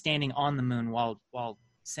if I'm standing on the moon while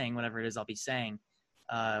saying whatever it is I'll be saying,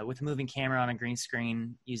 with a moving camera on a green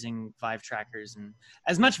screen using Vive trackers and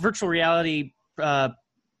as much virtual reality,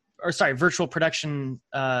 virtual production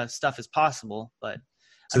stuff as possible. But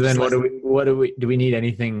so then, do we need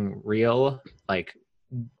anything real, like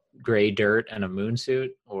gray dirt and a moon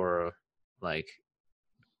suit, or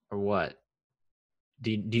what?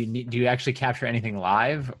 Do you actually capture anything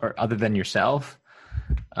live or other than yourself?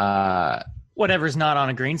 Whatever's not on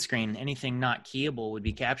a green screen, anything not keyable would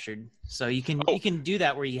be captured. So you can do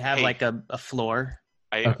that where you have like a floor.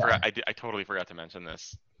 I totally forgot to mention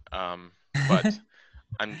this, but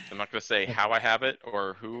I'm not going to say how I have it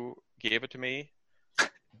or who gave it to me.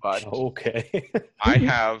 But okay, I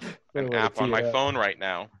have an app on my phone right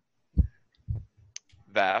now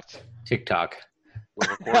that TikTok will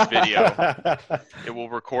record video. It will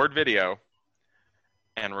record video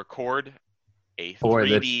and record a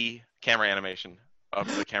 3D camera animation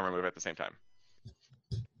of the camera move at the same time.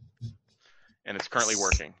 And it's currently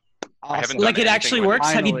working. Awesome. I haven't done Like it actually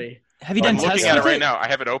works? Finally. Have you done I'm tests looking at it with right now. I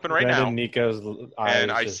have it open right now. Nico's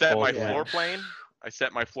And I set my bullshit. floor plane. I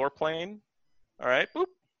set my floor plane. All right, boop.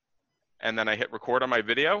 And then I hit record on my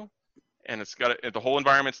video, and it's got the whole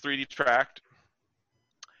environment's 3D tracked,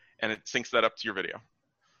 and it syncs that up to your video.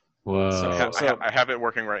 Whoa! So I have it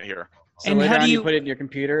working right here. So And later how on, do you you- put it in your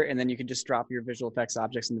computer, and then you can just drop your visual effects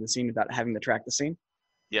objects into the scene without having to track the scene.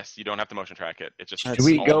 Yes, you don't have to motion track it. It just That's Do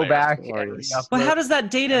we all go there. back and Glorious. re-upload But how does that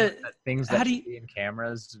data? things how that do you- see in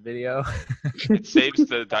cameras video? It saves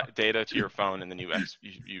the data to your phone, and then you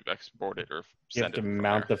export it or You have send to it. from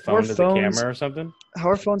mount there. the phone Or to the phones. camera or something. How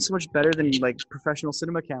are phones so much better than like professional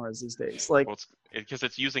cinema cameras these days? Like Well, because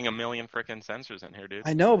it's using a million frickin' sensors in here, dude.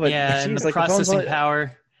 I know, but Yeah, and geez, the like the phone's processing only-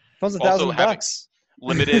 power. phone's Also, $1,000.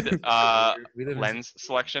 Limited We live in- lens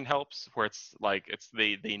selection helps, where it's like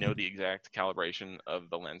they know the exact calibration of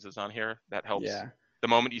the lenses on here. That helps. Yeah, The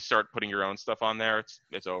moment you start putting your own stuff on there,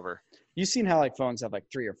 it's over. you've seen how like phones have like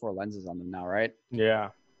 3 or 4 lenses on them now, right? Yeah.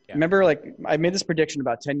 Yeah. Remember, like I made this prediction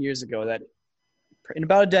about 10 years ago that in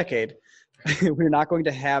about a decade, we're not going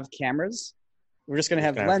to have cameras. We're just going to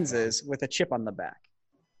have Gonna have lenses with a chip on the back.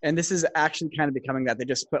 And this is actually kind of becoming that. They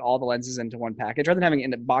just put all the lenses into one package. Rather than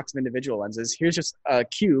having a box of individual lenses, here's just a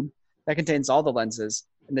cube that contains all the lenses,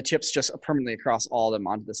 and the chips just permanently across all of them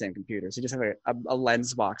onto the same computer. So you just have a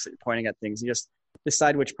lens box that you're pointing at things. You just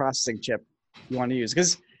decide which processing chip you want to use.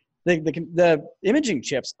 Because the imaging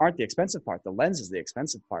chips aren't the expensive part. The lens is the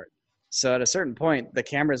expensive part. So at a certain point, the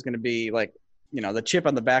camera is going to be like, the chip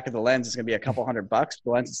on the back of the lens is going to be a couple $100. The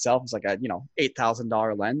lens itself is like a,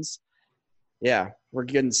 $8,000 lens. Yeah, we're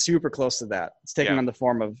getting super close to that. It's taking Yeah. on the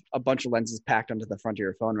form of a bunch of lenses packed onto the front of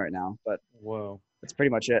your phone right now, but Whoa. that's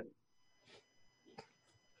pretty much it.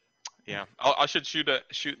 Yeah, I should shoot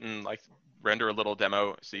and like render a little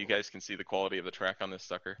demo so you guys can see the quality of the track on this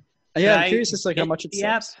sucker. Yeah, I'm I- curious as to like how much it the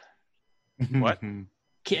app- sells. What?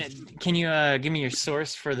 Can you give me your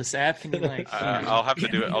source for this app? Can you like? I'll have to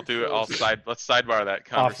do it. Let's sidebar that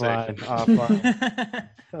conversation. Offline.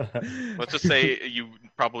 Let's just say you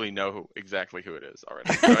probably know exactly who it is already.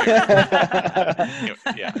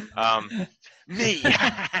 Yeah. Me.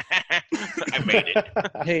 I made it.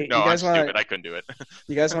 Hey, No, you I'm guys want stupid. to I couldn't do it.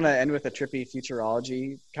 you guys want to end with a trippy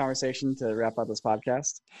futurology conversation to wrap up this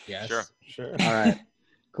podcast? Yes. Sure. Sure. All right,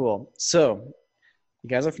 cool. So you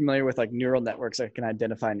guys are familiar with like neural networks that can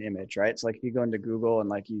identify an image, right? So like if you go into Google and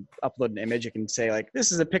like you upload an image, it can say like,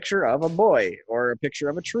 this is a picture of a boy or a picture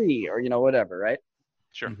of a tree or, whatever, right?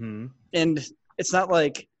 Sure. Mm-hmm. And it's not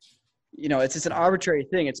like it's just an arbitrary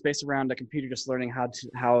thing. It's based around a computer just learning how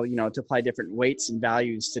to apply different weights and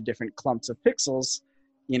values to different clumps of pixels,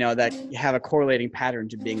 that have a correlating pattern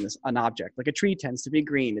to being an object. Like a tree tends to be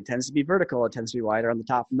green, it tends to be vertical, it tends to be wider on the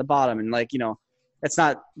top and the bottom. And it's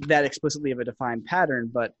not that explicitly of a defined pattern,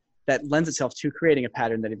 but that lends itself to creating a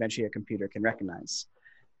pattern that eventually a computer can recognize.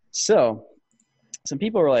 So some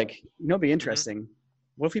people were like, it'd be interesting.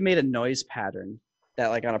 What if we made a noise pattern that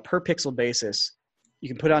like on a per pixel basis, you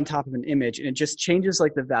can put on top of an image and it just changes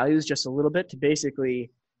like the values just a little bit to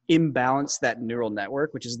basically imbalance that neural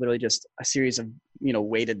network, which is literally just a series of,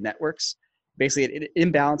 weighted networks. Basically it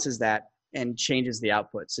imbalances that and changes the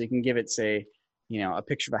output. So you can give it, say, a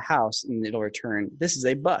picture of a house and it'll return, this is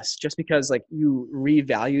a bus, just because like you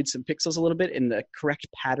revalued some pixels a little bit in the correct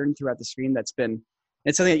pattern throughout the screen. It's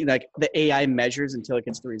something that, like the AI measures until it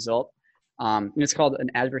gets the result. And it's called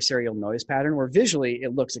an adversarial noise pattern, where visually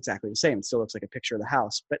it looks exactly the same. It still looks like a picture of the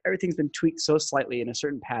house, but everything's been tweaked so slightly in a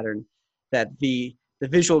certain pattern that the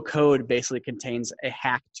visual code basically contains a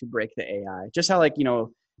hack to break the AI. Just how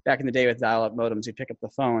back in the day with dial-up modems, you pick up the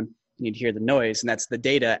phone and you'd hear the noise, and that's the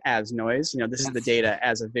data as noise. This is the data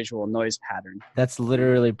as a visual noise pattern. That's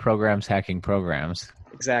literally programs hacking programs.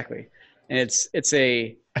 Exactly. And it's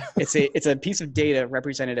a piece of data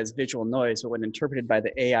represented as visual noise, but when interpreted by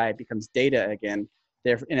the AI, it becomes data again.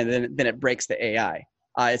 And then it breaks the AI.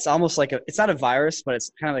 It's almost like it's not a virus, but it's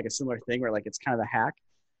kind of like a similar thing where like it's kind of a hack.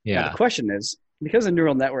 Yeah. Now, the question is, because a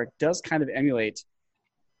neural network does kind of emulate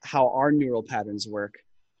how our neural patterns work,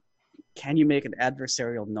 can you make an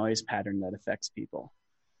adversarial noise pattern that affects people?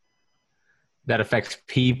 That affects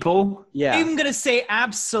people? Yeah. I'm going to say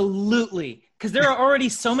absolutely. Because there are already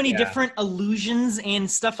so many different illusions and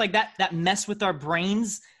stuff like that mess with our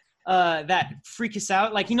brains that freak us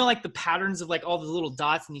out. Like, like the patterns of like all the little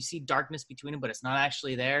dots and you see darkness between them, but it's not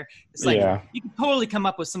actually there. It's like you can totally come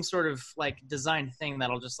up with some sort of like design thing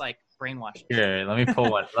that'll just like brainwash you. Here, let me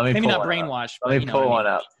pull one. Maybe not brainwash, but let me pull one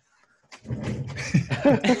up.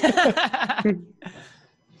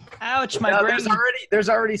 Ouch, my brain. There's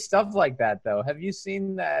already stuff like that though. Have you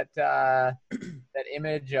seen that that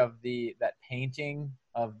image of that painting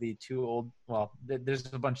of the two old? Well,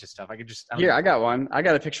 there's a bunch of stuff. I got one. I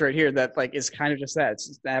got a picture right here that like is kind of just that. It's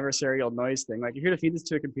just an adversarial noise thing. Like if you're to feed this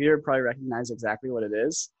to a computer, it'll probably recognize exactly what it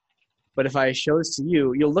is. But if I show this to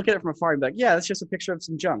you, you'll look at it from afar and be like, yeah, that's just a picture of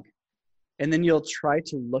some junk. And then you'll try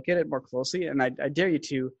to look at it more closely. And I dare you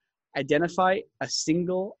to identify a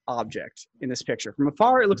single object in this picture. From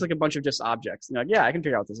afar, it looks like a bunch of just objects. And you're like, yeah, I can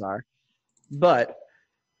figure out what these are. But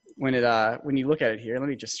when you look at it here, let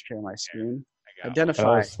me just share my screen.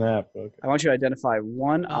 Identify. Oh, snap. Okay. I want you to identify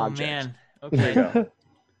one object. Oh, man. Okay. There you go.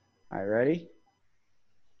 All right, ready?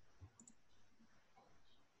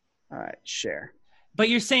 All right, share. But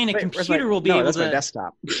you're saying a computer will be able to... No, that's my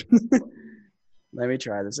desktop. Let me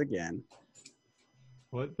try this again.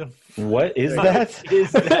 What the? What is that?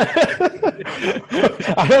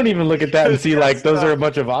 I don't even look at that and see like those are a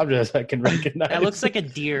bunch of objects I can recognize. That looks like a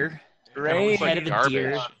deer. Great head of a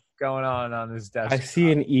deer going on this desk. I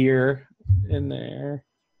see an ear in there.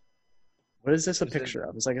 What is this a picture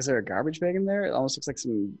of? Is there a garbage bag in there? It almost looks like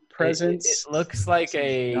some presents. It looks like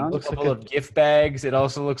a couple of gift bags. It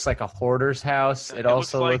also looks like a hoarder's house. It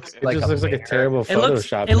also looks like a terrible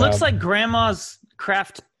Photoshop. It looks like grandma's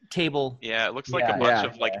craft table. Yeah, it looks like a bunch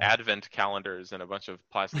of like advent calendars and a bunch of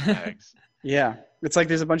plastic bags. Yeah, it's like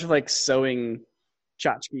there's a bunch of like sewing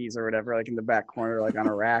tchotchkes or whatever, like in the back corner, like on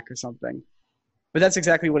a rack or something. But that's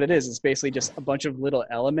exactly what it is. It's basically just a bunch of little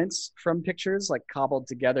elements from pictures, like cobbled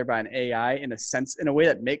together by an AI in a way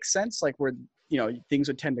that makes sense, like where things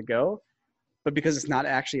would tend to go. But because it's not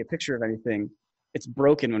actually a picture of anything, it's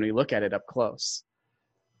broken when we look at it up close.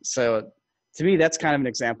 So to me, that's kind of an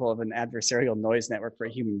example of an adversarial noise network for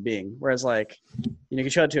a human being. Whereas like, you can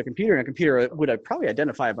show it to a computer and a computer would probably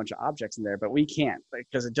identify a bunch of objects in there, but we can't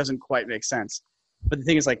because it doesn't quite make sense. But the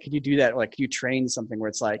thing is like, could you do that? Like, could you train something where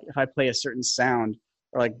it's like, if I play a certain sound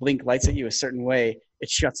or like blink lights at you a certain way, it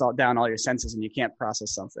shuts down all your senses and you can't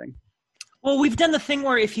process something. Well, we've done the thing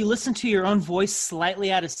where if you listen to your own voice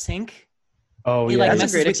slightly out of sync, that's a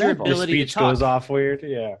great example. Your speech goes off weird.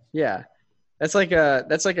 Yeah. That's like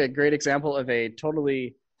a great example of a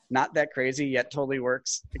totally not that crazy yet totally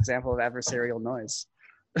works example of adversarial noise.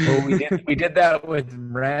 Well, we did that with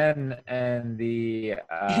Ren and the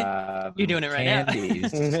you're doing it right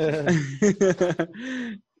candies.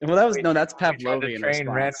 Well, that's Pavlovian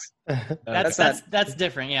response. That's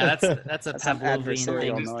different. Yeah, that's a Pavlovian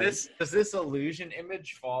thing. Does this illusion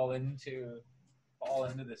image fall into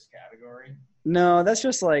this category? No, that's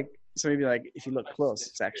just like, so maybe like if you look close,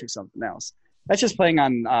 it's actually something else. That's just playing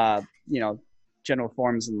on general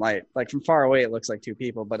forms and light. Like from far away, it looks like two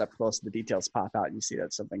people, but up close, the details pop out and you see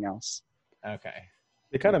that's something else. Okay.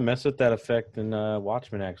 They kind of mess with that effect in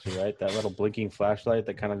Watchmen, actually, right? That little blinking flashlight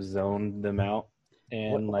that kind of zoned them out.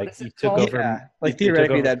 And what you took called? over. Yeah. Like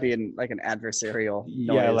theoretically, that'd be an adversarial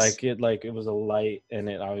noise. Yeah, like it was a light, and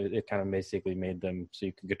it kind of basically made them so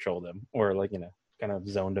you can control them, or kind of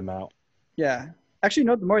zoned them out. Yeah. Actually,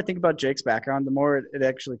 no, the more I think about Jake's background, the more it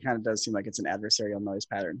actually kind of does seem like it's an adversarial noise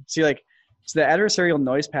pattern. See, so the adversarial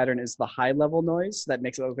noise pattern is the high level noise that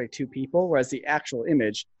makes it look like two people, whereas the actual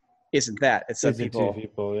image isn't that. It's two people,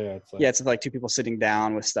 yeah. It's like two people sitting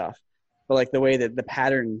down with stuff. But like the way that the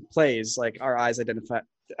pattern plays, like our eyes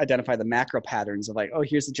identify the macro patterns of like, oh,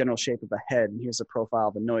 here's the general shape of a head, and here's the profile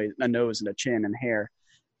of a nose and a chin and hair,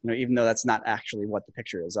 even though that's not actually what the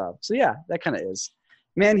picture is of. So yeah, that kind of is.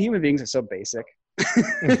 Man, human beings are so basic.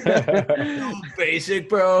 Basic,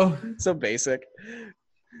 bro. So basic.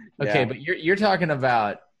 Okay, Yeah. but you're talking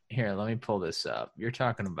about here. Let me pull this up. You're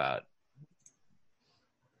talking about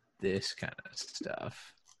this kind of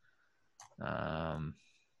stuff.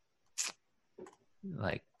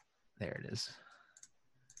 Like there it is.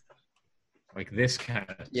 Like this kind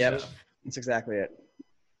of stuff. That's exactly it.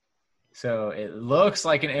 So it looks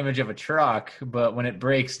like an image of a truck, but when it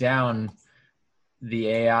breaks down, the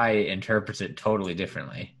AI interprets it totally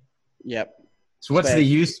differently. Yep. So what's the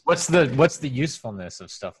use? What's the usefulness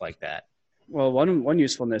of stuff like that? Well, one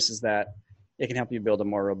usefulness is that it can help you build a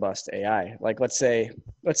more robust AI. Like let's say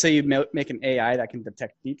you make an AI that can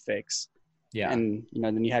detect deepfakes. Yeah. And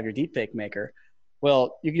then you have your deepfake maker.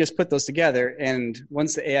 Well, you can just put those together, and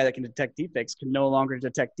once the AI that can detect deepfakes can no longer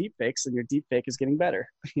detect deepfakes, then your deepfake is getting better.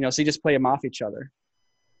 So you just play them off each other.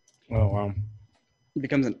 Oh wow! It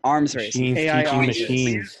becomes an arms race. Machines AI teaching arms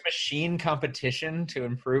machines. race. Machine competition to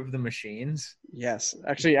improve the machines. Yes,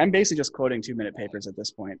 actually, I'm basically just quoting 2-minute papers at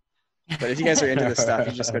this point. But if you guys are into this stuff,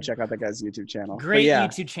 you just go check out that guy's YouTube channel. Great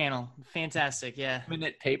YouTube channel. Fantastic. Yeah.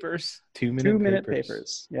 Minute papers. 2-minute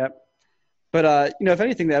papers. Yep. But if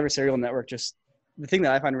anything, the adversarial network the thing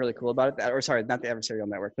that I find really cool about it, or sorry, not the adversarial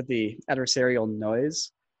network, but the adversarial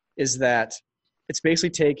noise, is that it's basically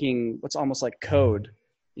taking what's almost like code,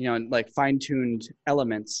 and like fine-tuned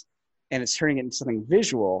elements, and it's turning it into something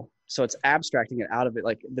visual. So it's abstracting it out of it,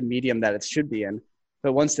 like the medium that it should be in.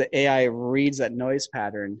 But once the AI reads that noise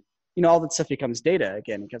pattern, all that stuff becomes data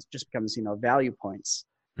again. It just becomes, value points.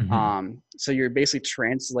 Mm-hmm. So you're basically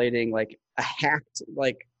translating like a hacked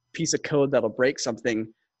like piece of code that'll break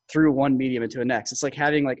something through one medium into a next. It's like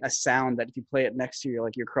having like a sound that if you play it next to your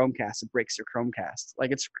Chromecast, it breaks your Chromecast.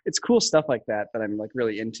 Like it's cool stuff like that I'm like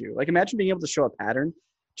really into. Like imagine being able to show a pattern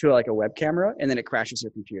to like a web camera and then it crashes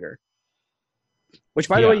your computer. Which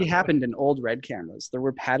by the way happened in old Red cameras. There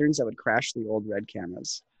were patterns that would crash the old Red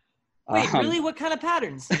cameras. Wait, really? What kind of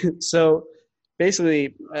patterns? So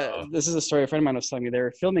basically, this is a story a friend of mine was telling me. They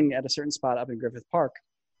were filming at a certain spot up in Griffith Park.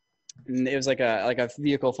 And it was like a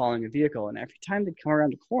vehicle following a vehicle. And every time they'd come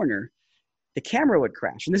around a corner, the camera would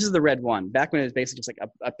crash. And this is the Red one, back when it was basically just like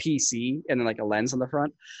a PC and then like a lens on the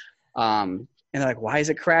front. And they're like, why is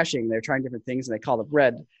it crashing? They're trying different things and they call it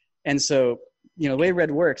Red. And so, the way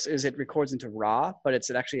Red works is it records into RAW, but it's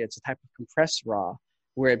a type of compressed RAW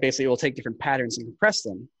where it basically will take different patterns and compress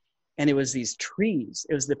them. And it was these trees.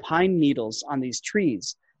 It was the pine needles on these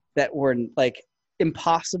trees that were like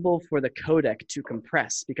impossible for the codec to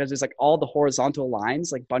compress because there's like all the horizontal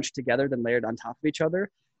lines like bunched together then layered on top of each other.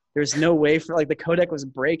 There's no way for like the codec was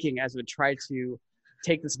breaking as it would try to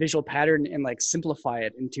take this visual pattern and like simplify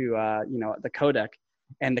it into the codec,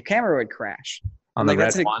 and the camera would crash on the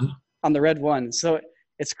Red one. On the Red one. So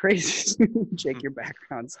it's crazy. Jake, your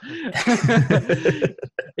backgrounds.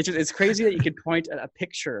 It's crazy that you could point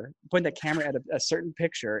the camera at a certain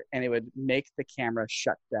picture and it would make the camera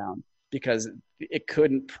shut down because it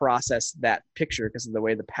couldn't process that picture because of the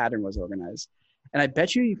way the pattern was organized. And I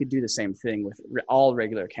bet you could do the same thing with all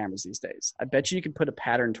regular cameras these days. I bet you could put a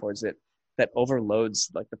pattern towards it that overloads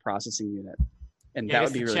like the processing unit. And that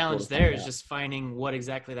would be really cool. The challenge there is just finding what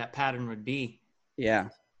exactly that pattern would be. Yeah.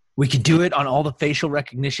 We could do it on all the facial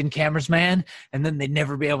recognition cameras, man, and then they'd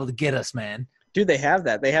never be able to get us, man. Dude, they have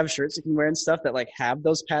that. They have shirts you can wear and stuff that like have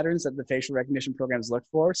those patterns that the facial recognition programs look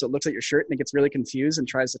for. So it looks at your shirt and it gets really confused and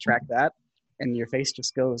tries to track that, and your face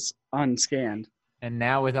just goes unscanned. And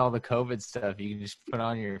now with all the COVID stuff, you can just put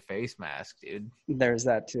on your face mask, dude. There's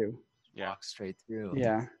that too. Yeah. Walk straight through.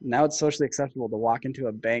 Yeah. Now it's socially acceptable to walk into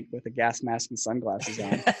a bank with a gas mask and sunglasses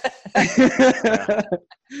on.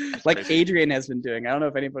 Like crazy. Adrian has been doing. I don't know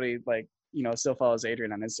if anybody still follows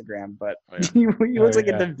Adrian on Instagram, but Oh, yeah. he looks like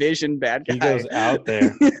yeah. a Division bad guy. He goes out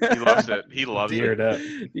there. He loves it. He loves Geared it.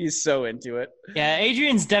 up. He's so into it. Yeah,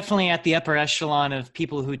 Adrian's definitely at the upper echelon of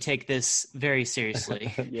people who take this very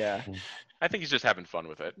seriously. Yeah. I think he's just having fun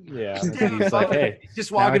with it. Yeah. He's like, hey, He's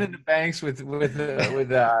just walking now I- into banks with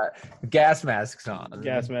gas masks on.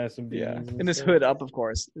 gas mask and Yeah. beans And his stuff. hood up, of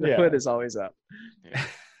course. The Yeah. hood is always up. Yeah.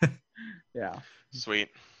 Yeah. Sweet.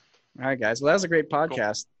 All right, guys. Well, that was a great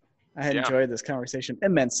podcast. I had Yeah. enjoyed this conversation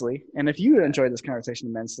immensely. And if you enjoyed this conversation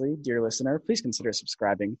immensely, dear listener, please consider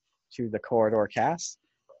subscribing to the Corridor Cast.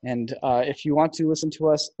 And if you want to listen to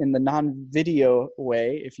us in the non-video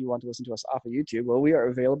way, if you want to listen to us off of YouTube, well, we are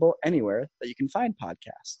available anywhere that you can find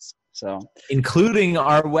podcasts. So, Including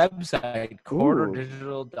our website,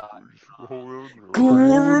 corridordigital.com.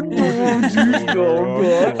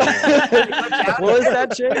 what was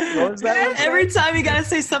that, Jake? What was that? Every time you gotta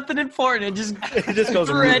say something important, it just It just goes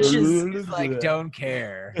stretches. It's like, don't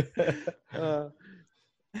care.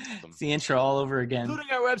 It's the intro all over again. Including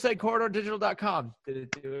our website, corridordigital.com. Did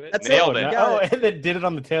it do it? That's Nailed it. it. Got Oh, it. and then did it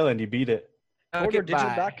on the tail end. You beat it. Okay, bye.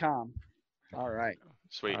 Corridordigital.com. All right.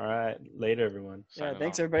 Sweet. All right. Later, everyone. Yeah, Signing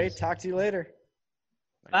thanks, off. everybody. Talk to you later.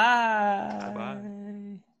 Bye.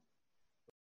 Bye-bye.